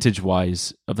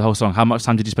 percentage-wise of the whole song, how much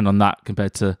time did you spend on that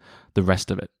compared to the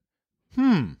rest of it?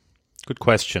 Good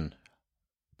question.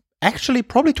 Actually,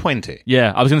 probably 20.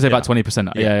 Yeah, I was going to say about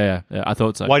 20%. Yeah, I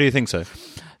thought so. Why do you think so?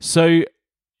 So,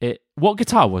 what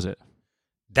guitar was it?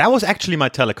 That was actually my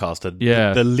Telecaster.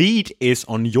 Yeah. The lead is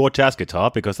on your jazz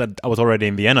guitar because I was already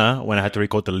in Vienna when I had to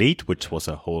record the lead, which was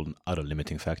a whole other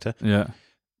limiting factor. Yeah.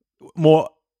 More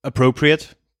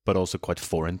appropriate, but also quite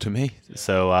foreign to me.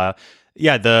 So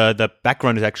the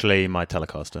background is actually my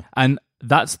Telecaster. And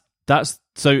that's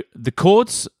so the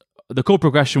chord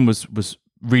progression was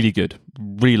really good.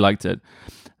 Really liked it.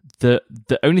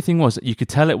 The only thing was you could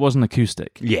tell it wasn't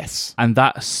acoustic. Yes. And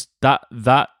that's that.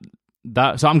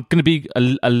 So I'm going to be a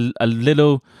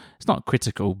little. It's not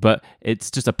critical, but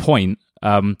it's just a point.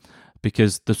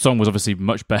 Because the song was obviously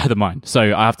much better than mine, so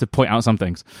I have to point out some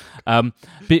things.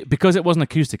 Because it wasn't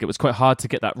acoustic, it was quite hard to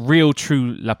get that real,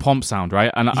 true La Pompe sound,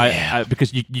 right? And I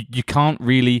because you can't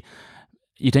really,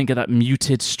 you don't get that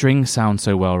muted string sound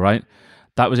so well, right?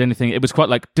 That was the only thing. It was quite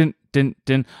like din din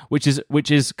din, which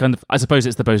is kind of, I suppose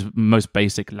it's the most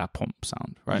basic La Pompe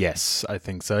sound, right? Yes, I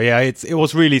think so. Yeah, it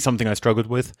was really something I struggled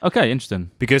with. Okay,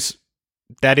 interesting. Because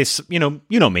that is, you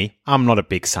know me. I'm not a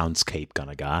big soundscape kind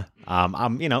of guy.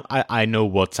 I know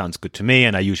what sounds good to me,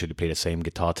 and I usually play the same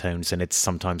guitar tones. And it's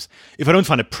sometimes, if I don't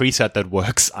find a preset that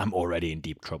works, I'm already in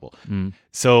deep trouble.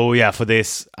 So yeah, for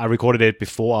this, I recorded it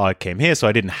before I came here, so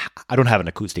I don't have an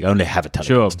acoustic. I only have a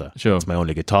Telecaster. Sure. It's my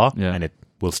only guitar, and it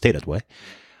will stay that way.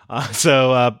 I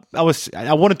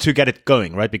wanted to get it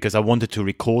going, right? Because I wanted to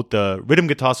record the rhythm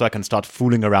guitar so I can start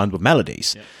fooling around with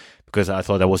melodies. Yeah. Because I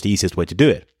thought that was the easiest way to do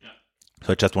it.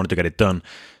 So I just wanted to get it done.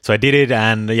 So I did it,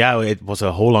 and it was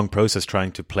a whole long process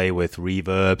trying to play with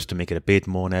reverbs to make it a bit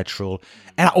more natural.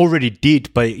 And I already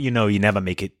did, but you never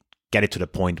get it to the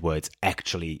point where it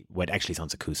actually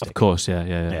sounds acoustic. Of course,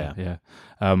 yeah.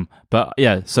 But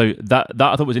yeah, so that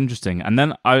I thought was interesting. And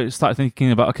then I started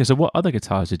thinking about, okay, so what other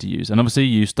guitars did you use? And obviously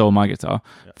you stole my guitar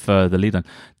for the lead line.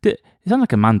 It sounded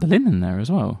like a mandolin in there as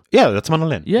well. Yeah, that's a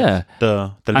mandolin. Yeah.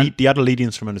 Yes. The other lead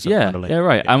instrument is a mandolin. Yeah,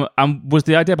 right. Yeah. And was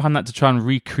the idea behind that to try and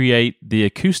recreate the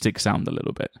acoustic sound a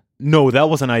little bit? No, that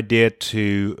was an idea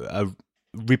to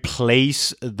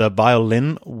replace the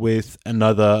violin with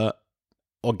another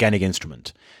organic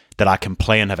instrument that I can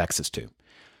play and have access to.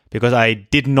 Because I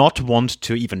did not want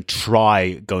to even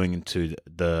try going into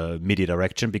the MIDI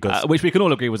direction, because which we can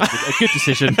all agree was a good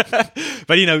decision.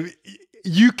 But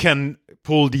you can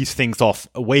pull these things off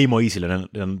way more easily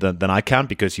than I can,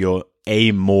 because you're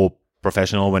A, more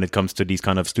professional when it comes to these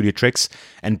kind of studio tricks,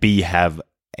 and B, have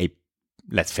a,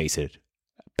 let's face it,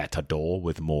 better DAW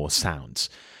with more sounds.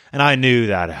 And I knew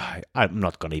that I'm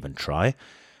not going to even try.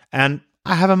 And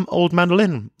I have an old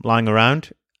mandolin lying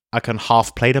around. I can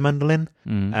half play the mandolin.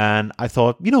 And I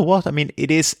thought, you know what? I mean, it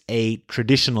is a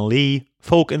traditionally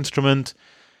folk instrument.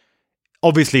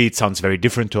 Obviously, it sounds very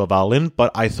different to a violin,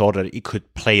 but I thought that it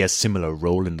could play a similar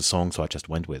role in the song, so I just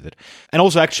went with it. And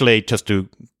also, actually, just to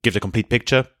give the complete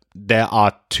picture, there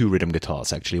are two rhythm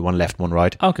guitars, actually, one left, one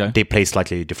right. Okay. They play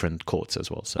slightly different chords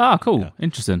as well. So, cool. Yeah.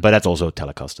 Interesting. But that's also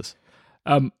Telecasters.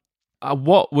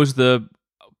 What was the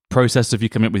process of you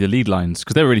coming up with your lead lines?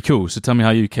 Because they're really cool. So tell me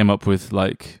how you came up with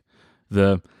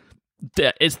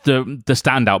it's the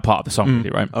standout part of the song, really,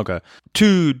 right? Okay.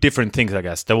 Two different things, I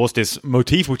guess. There was this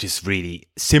motif, which is really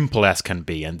simple as can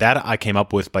be, and that I came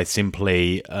up with by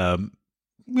simply,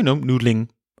 noodling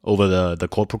over the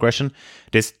chord progression.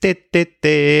 This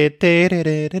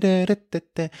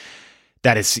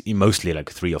that is mostly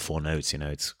like 3 or 4 notes.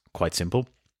 It's quite simple.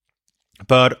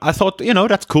 But I thought,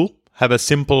 that's cool. Have a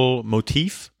simple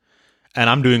motif. And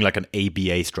I'm doing like an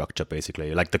ABA structure,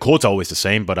 basically. Like the chords are always the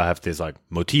same, but I have this like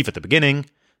motif at the beginning,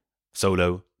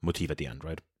 solo, motif at the end,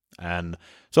 right? And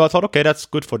so I thought, okay, that's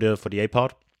good for the A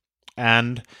part.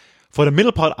 And for the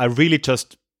middle part, I really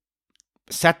just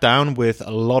sat down with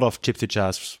a lot of Gypsy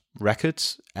Jazz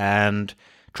records and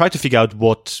tried to figure out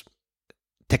what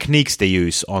techniques they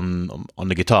use on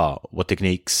the guitar, what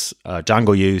techniques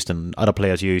Django used and other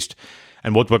players used,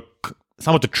 and what were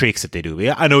some of the tricks that they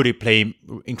do. I know they play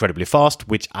incredibly fast,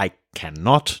 which I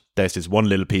cannot. There's this one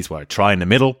little piece where I try in the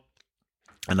middle,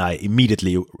 and I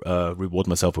immediately reward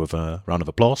myself with a round of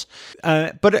applause.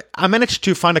 But I managed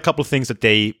to find a couple of things that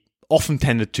they often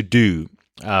tended to do.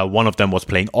 One of them was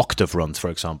playing octave runs,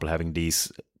 for example, having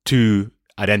these 2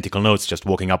 identical notes just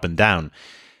walking up and down.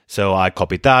 So I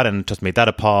copied that and just made that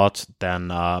a part. Then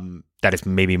that is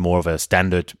maybe more of a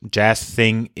standard jazz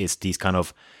thing, is these kind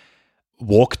of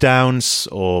walk downs,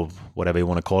 or whatever you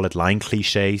want to call it, line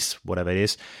cliches, whatever it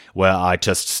is, where I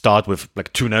just start with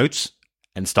like 2 notes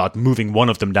and start moving one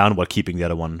of them down while keeping the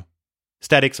other one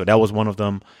static. So that was one of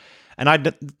them. And I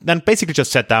then basically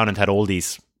just sat down and had all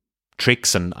these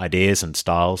tricks and ideas and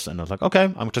styles. And I was like,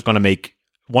 okay, I'm just going to make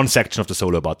one section of the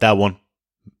solo about that one,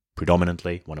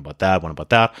 predominantly, one about that, one about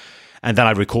that. And then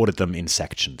I recorded them in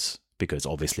sections, because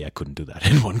obviously I couldn't do that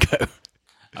in one go.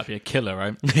 That'd be a killer,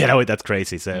 right? Yeah, that's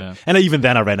crazy. So, And even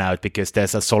then I ran out, because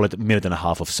there's a solid minute and a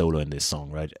half of solo in this song,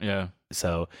 right? Yeah.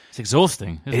 So It's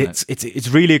exhausting, isn't it's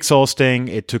really exhausting.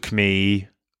 It took me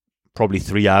probably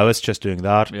 3 hours just doing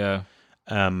that. Yeah.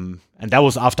 And that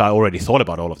was after I already thought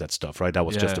about all of that stuff, right? That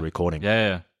was just Yeah. the recording.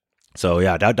 Yeah. So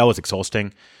yeah, that was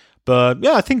exhausting. But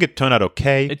yeah, I think it turned out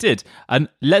okay. It did. And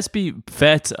let's be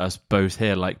fair to us both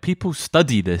here. Like, people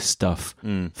study this stuff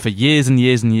for years and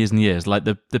years and years and years. Like,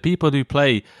 the people who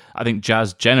play, I think,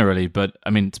 jazz generally, but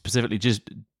I mean, specifically just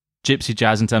gypsy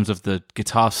jazz in terms of the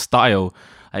guitar style,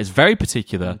 is very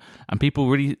particular. And people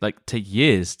really, like, take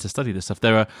years to study this stuff.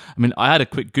 There are, I mean, I had a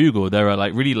quick Google. There are,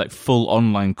 like, really, like, full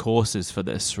online courses for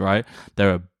this, right?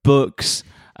 There are books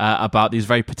about these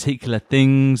very particular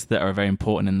things that are very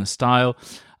important in the style.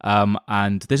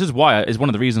 And this is one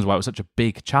of the reasons why it was such a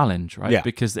big challenge, right? Yeah.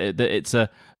 Because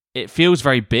it feels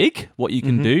very big what you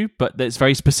can do, but it's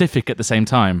very specific at the same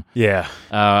time. Yeah.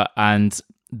 And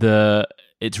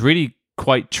it's really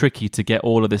quite tricky to get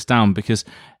all of this down, because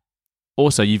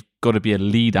also you've got to be a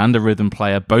lead and a rhythm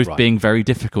player, both Right. being very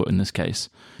difficult in this case.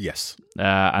 Yes.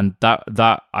 And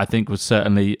that I think was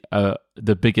certainly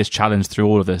the biggest challenge through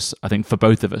all of this, I think, for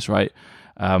both of us, right?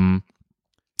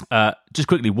 Just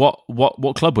quickly,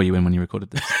 what club were you in when you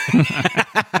recorded this?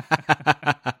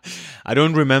 I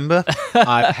don't remember.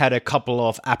 I had a couple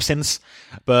of absence,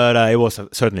 but it was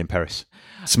certainly in Paris.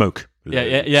 Smoke.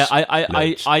 Yeah.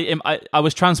 Loads. I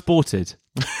was transported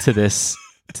to this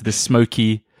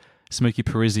smoky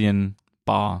Parisian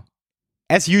bar.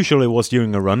 As usual, it was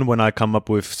during a run when I come up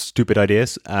with stupid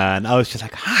ideas, and I was just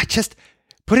like, just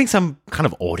putting some kind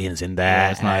of audience in there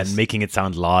Yeah, it's nice. and making it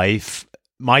sound live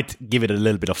might give it a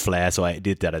little bit of flair. So I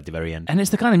did that at the very end. And it's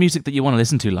the kind of music that you want to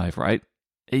listen to live, right?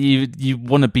 You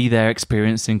want to be there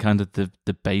experiencing kind of the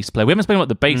bass play. We haven't spoken about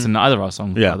the bass in either of our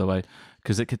songs, Yeah. by the way,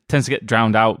 because it tends to get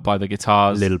drowned out by the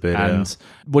guitars. A little bit, And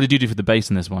what did you do for the bass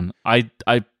in this one? I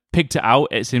picked it out.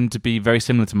 It seemed to be very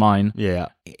similar to mine. Yeah.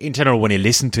 In general, when you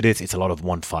listen to this, it's a lot of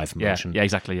 1/5 motion. Yeah,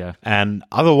 exactly, yeah. And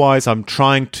otherwise, I'm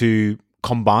trying to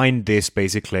combine this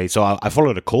basically. So I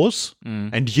follow the chords,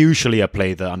 and usually I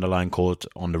play the underlying chord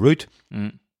on the root,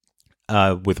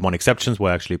 with one exception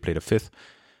where I actually played a fifth.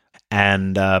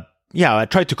 And I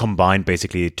tried to combine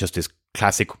basically just this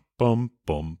classic bum,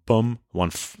 bum, bum,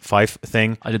 1/5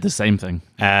 thing. I did the same thing.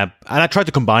 And I tried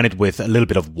to combine it with a little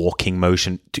bit of walking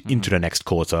motion into the next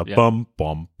chord. So bum,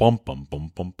 bum, bum, bum,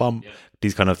 bum, bum, bum.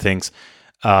 These kind of things.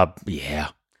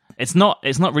 It's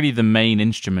not really the main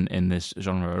instrument in this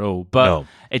genre at all, but No.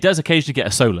 it does occasionally get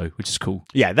a solo, which is cool.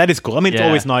 Yeah, that is cool. I mean, it's Yeah.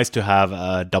 always nice to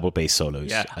have double bass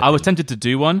solos. I was tempted to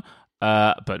do one,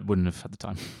 but wouldn't have had the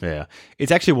time. Yeah,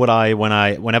 it's actually what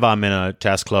whenever I'm in a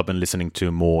jazz club and listening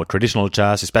to more traditional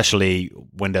jazz, especially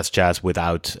when there's jazz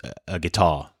without a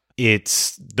guitar,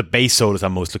 it's the bass solos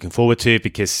I'm most looking forward to,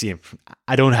 because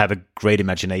I don't have a great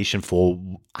imagination for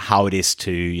how it is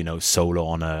to solo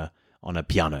on a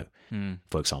piano,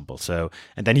 for example. So,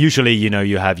 and then usually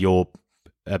you have your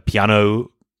piano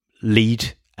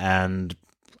lead, and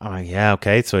I'm like, yeah,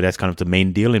 okay, so that's kind of the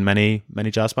main deal in many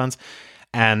jazz bands.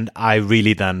 And I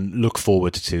really then look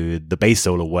forward to the bass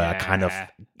solo where I kind of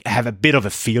have a bit of a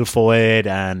feel for it,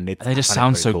 and They just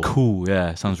sound so cool. Yeah,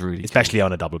 it sounds really especially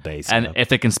on a double bass. cool. And if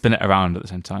they can spin it around at the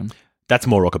same time. That's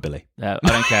more rockabilly. I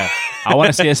don't care. I want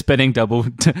to see a spinning double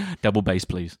bass,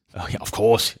 please. Oh yeah, of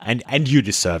course, and you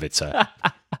deserve it, sir.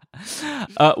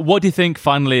 What do you think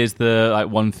finally is the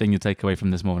one thing you take away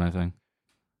from this more than anything?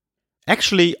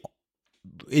 Actually,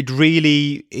 it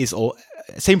really is all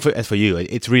same as for you.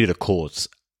 It's really the chords.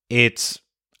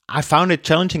 I found it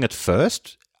challenging at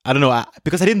first. I don't know,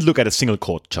 because I didn't look at a single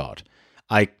chord chart.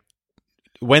 I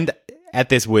went at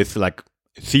this with like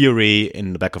theory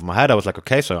in the back of my head. I was like,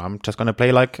 okay, so I'm just gonna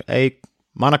play like a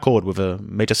minor chord with a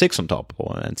major 6 on top,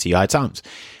 and see how it sounds,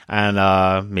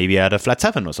 and maybe add a flat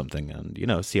 7 or something,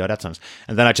 and see how that sounds.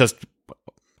 And then I just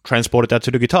transported that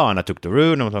to the guitar, and I took the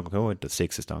root, and I was like, oh, the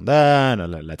 6 is down there,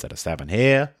 and let's add a 7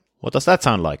 here. What does that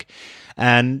sound like?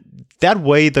 And that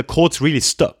way, the chords really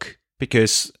stuck,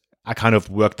 because I kind of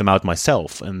worked them out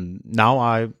myself, and now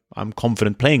I'm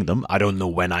confident playing them. I don't know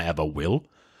when I ever will.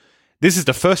 This is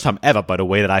the first time ever, by the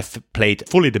way, that I've played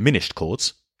fully diminished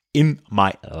chords in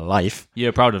my life.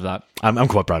 You're proud of that? I'm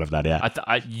quite proud of that,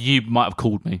 yeah. You might have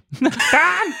called me.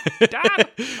 Dan!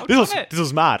 This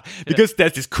was mad, because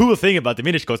there's this cool thing about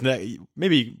diminished chords. Now,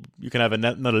 maybe you can have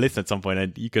another listen at some point,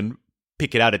 and you can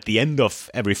pick it out at the end of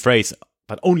every phrase,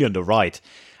 but only on the right.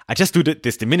 I just do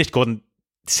this diminished chord, and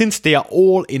since they are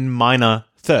all in minor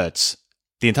thirds,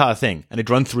 the entire thing, and it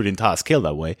runs through the entire scale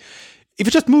that way, if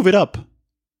you just move it up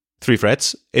 3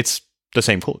 frets, it's the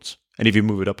same chords. And if you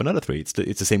move it up another 3, it's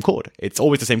the same chord. It's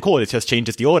always the same chord. It just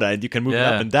changes the order, and you can move it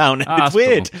Yeah. up and down. Ah, It's that's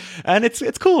weird, cool. and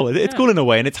it's cool. It's cool in a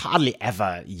way, and it's hardly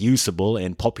ever usable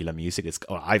in popular music.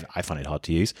 I find it hard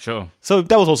to use. Sure. So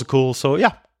that was also cool. So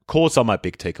yeah, chords are my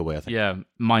big takeaway, I think. Yeah,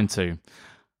 mine too.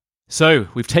 So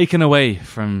we've taken away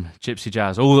from Gypsy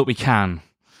Jazz all that we can.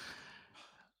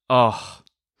 Oh,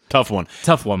 Tough one.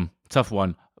 tough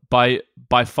one. By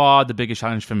far the biggest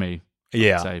challenge for me.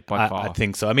 Yeah, say, by far. I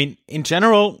think so. I mean, in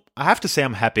general, I have to say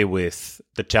I'm happy with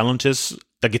the challenges,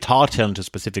 the guitar challenges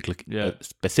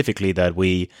specifically that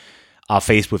we are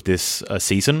faced with this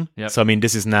season. Yep. So, I mean,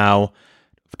 this is now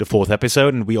the 4th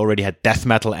episode, and we already had death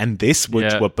metal and this,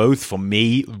 which Yeah. were both, for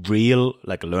me, real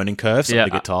like learning curves on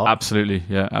the guitar. Absolutely.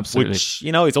 Yeah, absolutely. Which,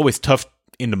 it's always tough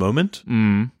in the moment,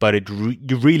 but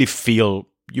you really feel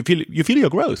your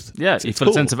growth. Yeah, It's you feel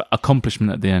cool. a sense of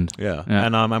accomplishment at the end. Yeah.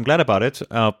 And I'm glad about it.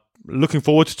 Looking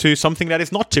forward to something that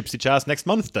is not Gypsy Jazz next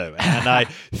month, though. And I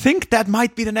think that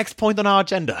might be the next point on our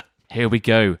agenda. Here we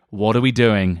go. What are we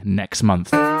doing next month?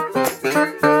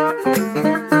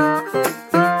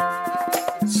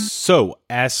 So,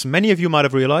 as many of you might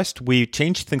have realized, we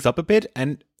changed things up a bit.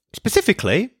 And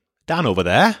specifically, Dan over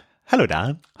there. Hello,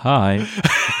 Dan. Hi,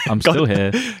 I'm still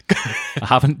here. I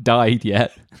haven't died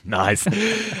yet. Nice.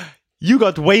 You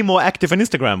got way more active on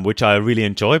Instagram, which I really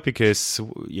enjoy because,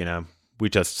 we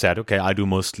just said, okay, I do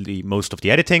most of the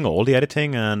editing, or all the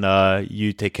editing, and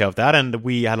you take care of that. And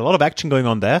we had a lot of action going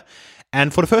on there.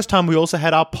 And for the first time, we also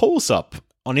had our polls up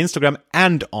on Instagram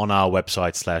and on our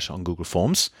website / on Google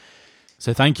Forms.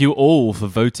 So thank you all for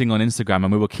voting on Instagram,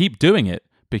 and we will keep doing it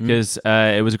because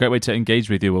it was a great way to engage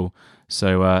with you all.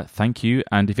 So thank you.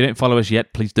 And if you don't follow us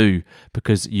yet, please do,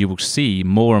 because you will see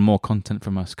more and more content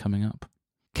from us coming up.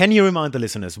 Can you remind the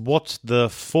listeners what the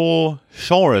 4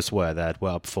 genres were that were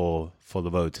up for the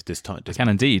vote this time? I can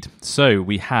indeed. So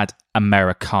we had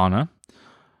Americana,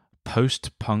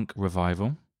 post-punk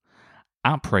revival,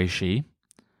 après-ski,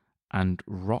 and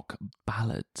rock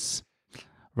ballads.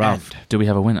 Ralph, do we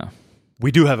have a winner?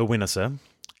 We do have a winner, sir.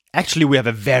 Actually, we have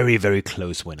a very, very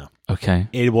close winner. Okay.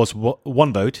 It was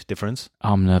 1 vote difference.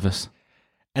 I'm nervous.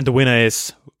 And the winner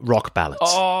is rock ballads.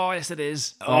 Oh, yes, it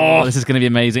is. Oh, this is going to be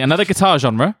amazing. Another guitar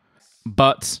genre,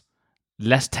 but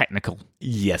less technical.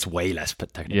 Yes, way less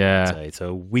technical. Yeah. I'd say.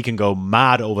 So we can go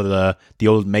mad over the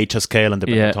old major scale and the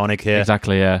pentatonic here.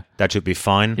 Exactly, yeah. That should be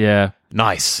fine. Yeah.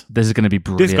 Nice. This is going to be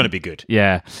brilliant. This is going to be good.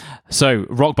 Yeah. So,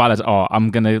 rock ballads,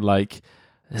 I'm going to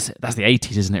that's the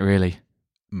 80s, isn't it, really?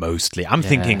 Mostly. I'm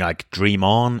thinking like Dream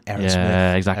On, Aerosmith.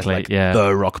 Yeah, exactly. As like yeah.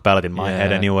 the rock ballad in my Yeah.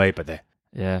 head anyway, but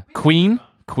Yeah. Queen,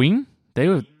 they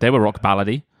were rock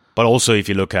ballady. But also if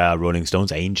you look at Rolling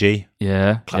Stones, Angie,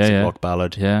 Yeah. classic yeah. rock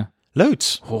ballad. Yeah.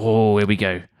 Loads. Oh, here we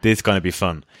go. This is going to be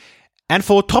fun. And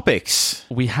for topics,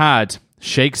 We had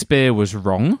Shakespeare Was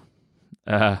Wrong,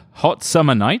 Hot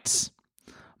Summer Nights,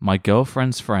 My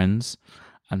Girlfriend's Friends,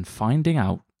 and Finding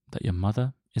Out That Your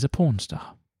Mother is a Porn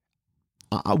Star.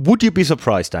 would you be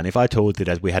surprised, Dan, if I told you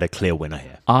that we had a clear winner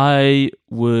here? I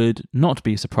would not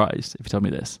be surprised if you told me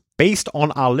this. Based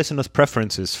on our listeners'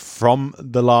 preferences from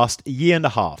the last year and a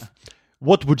half,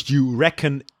 what would you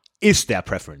reckon is their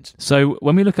preference? So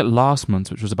when we look at last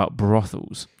month, which was about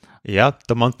brothels, Yeah,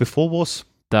 the month before was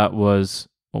that was...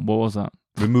 What was that?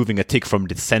 removing a tick from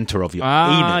the center of your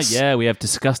anus. Yeah, we have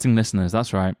disgusting listeners.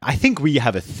 That's right. I think we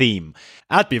have a theme.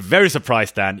 I'd be very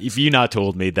surprised, Dan, if you now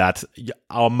told me that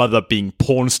our mother being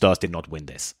porn stars did not win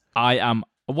this. I am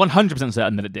 100%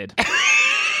 certain that it did.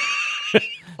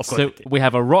 Of course So it did. we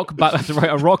have a rock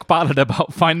ballad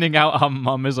about finding out our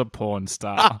mum is a porn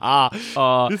star.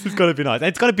 This is going to be nice. And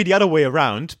it's going to be the other way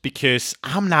around because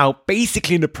I'm now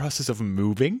basically in the process of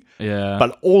moving, Yeah.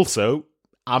 but also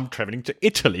I'm traveling to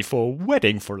Italy for a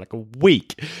wedding for like a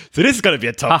week. So this is going to be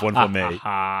a tough one for me.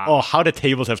 Oh, how the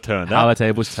tables have turned. How Huh? the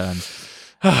tables turn.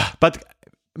 But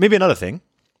maybe another thing,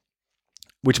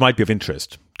 which might be of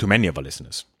interest to many of our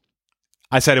listeners.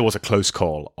 I said it was a close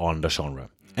call on the genre.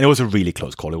 And it was a really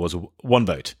close call. It was 1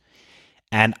 vote.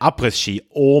 And Après-Ski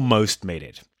almost made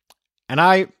it. And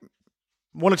I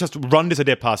want to just run this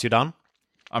idea past you, Dan.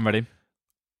 I'm ready.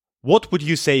 What would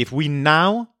you say if we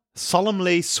now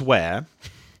solemnly swear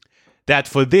that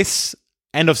for this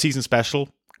end of season special,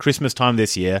 Christmas time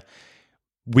this year,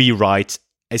 we write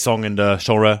a song in the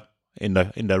genre, in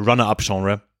the runner-up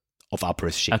genre of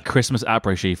Après-Ski? A Christmas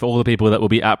après-ski for all the people that will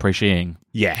be après-skiing.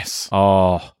 Yes.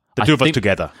 Oh. The two of us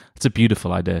together. It's a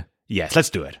beautiful idea. Yes, let's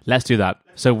do it. Let's do that.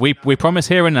 So we promise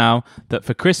here and now that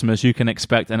for Christmas you can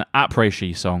expect an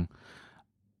après-ski song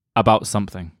about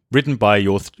something. Written by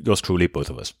yours truly, both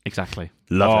of us. Exactly.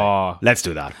 Lovely. Oh. Let's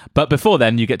do that. But before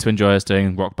then, you get to enjoy us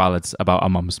doing rock ballads about our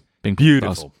mums being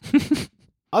Beautiful.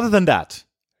 Other than that,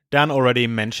 Dan already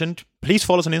mentioned, please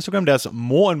follow us on Instagram. There's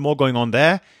more and more going on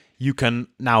there. You can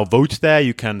now vote there.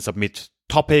 You can submit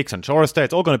topics and genres there.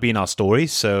 It's all going to be in our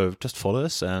stories, so just follow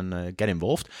us and get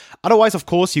involved. Otherwise, of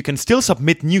course, you can still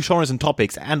submit new genres and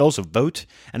topics and also vote.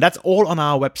 And that's all on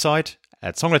our website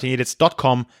at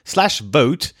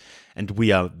songwritingidiots.com/vote. And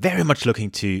we are very much looking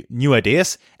to new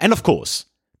ideas. And of course,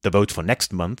 the vote for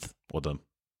next month, or the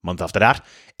month after that,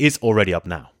 is already up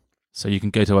now. So you can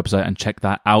go to our website and check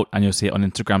that out, and you'll see it on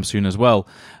Instagram soon as well.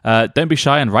 Don't be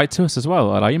shy and write to us as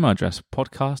well at our email address,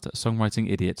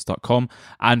 podcast@songwritingidiots.com,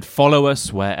 and follow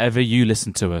us wherever you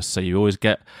listen to us, so you always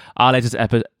get our latest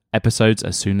episodes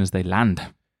as soon as they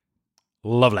land.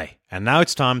 Lovely. And now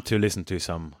it's time to listen to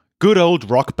some good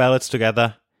old rock ballads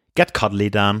together. Get cuddly,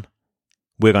 Dan.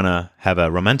 We're going to have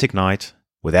a romantic night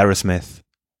with Aerosmith,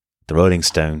 the Rolling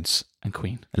Stones, And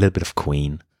Queen. a little bit of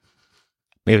Queen,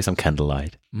 maybe some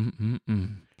candlelight.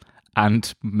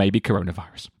 And maybe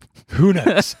coronavirus. Who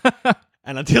knows?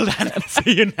 And until then, I'll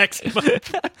see you next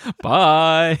month.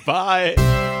 Bye. Bye.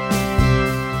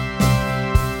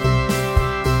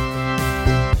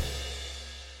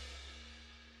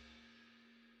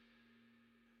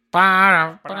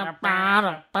 Ba-dum, ba-dum,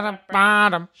 ba-dum, ba-dum,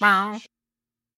 ba-dum, ba-dum.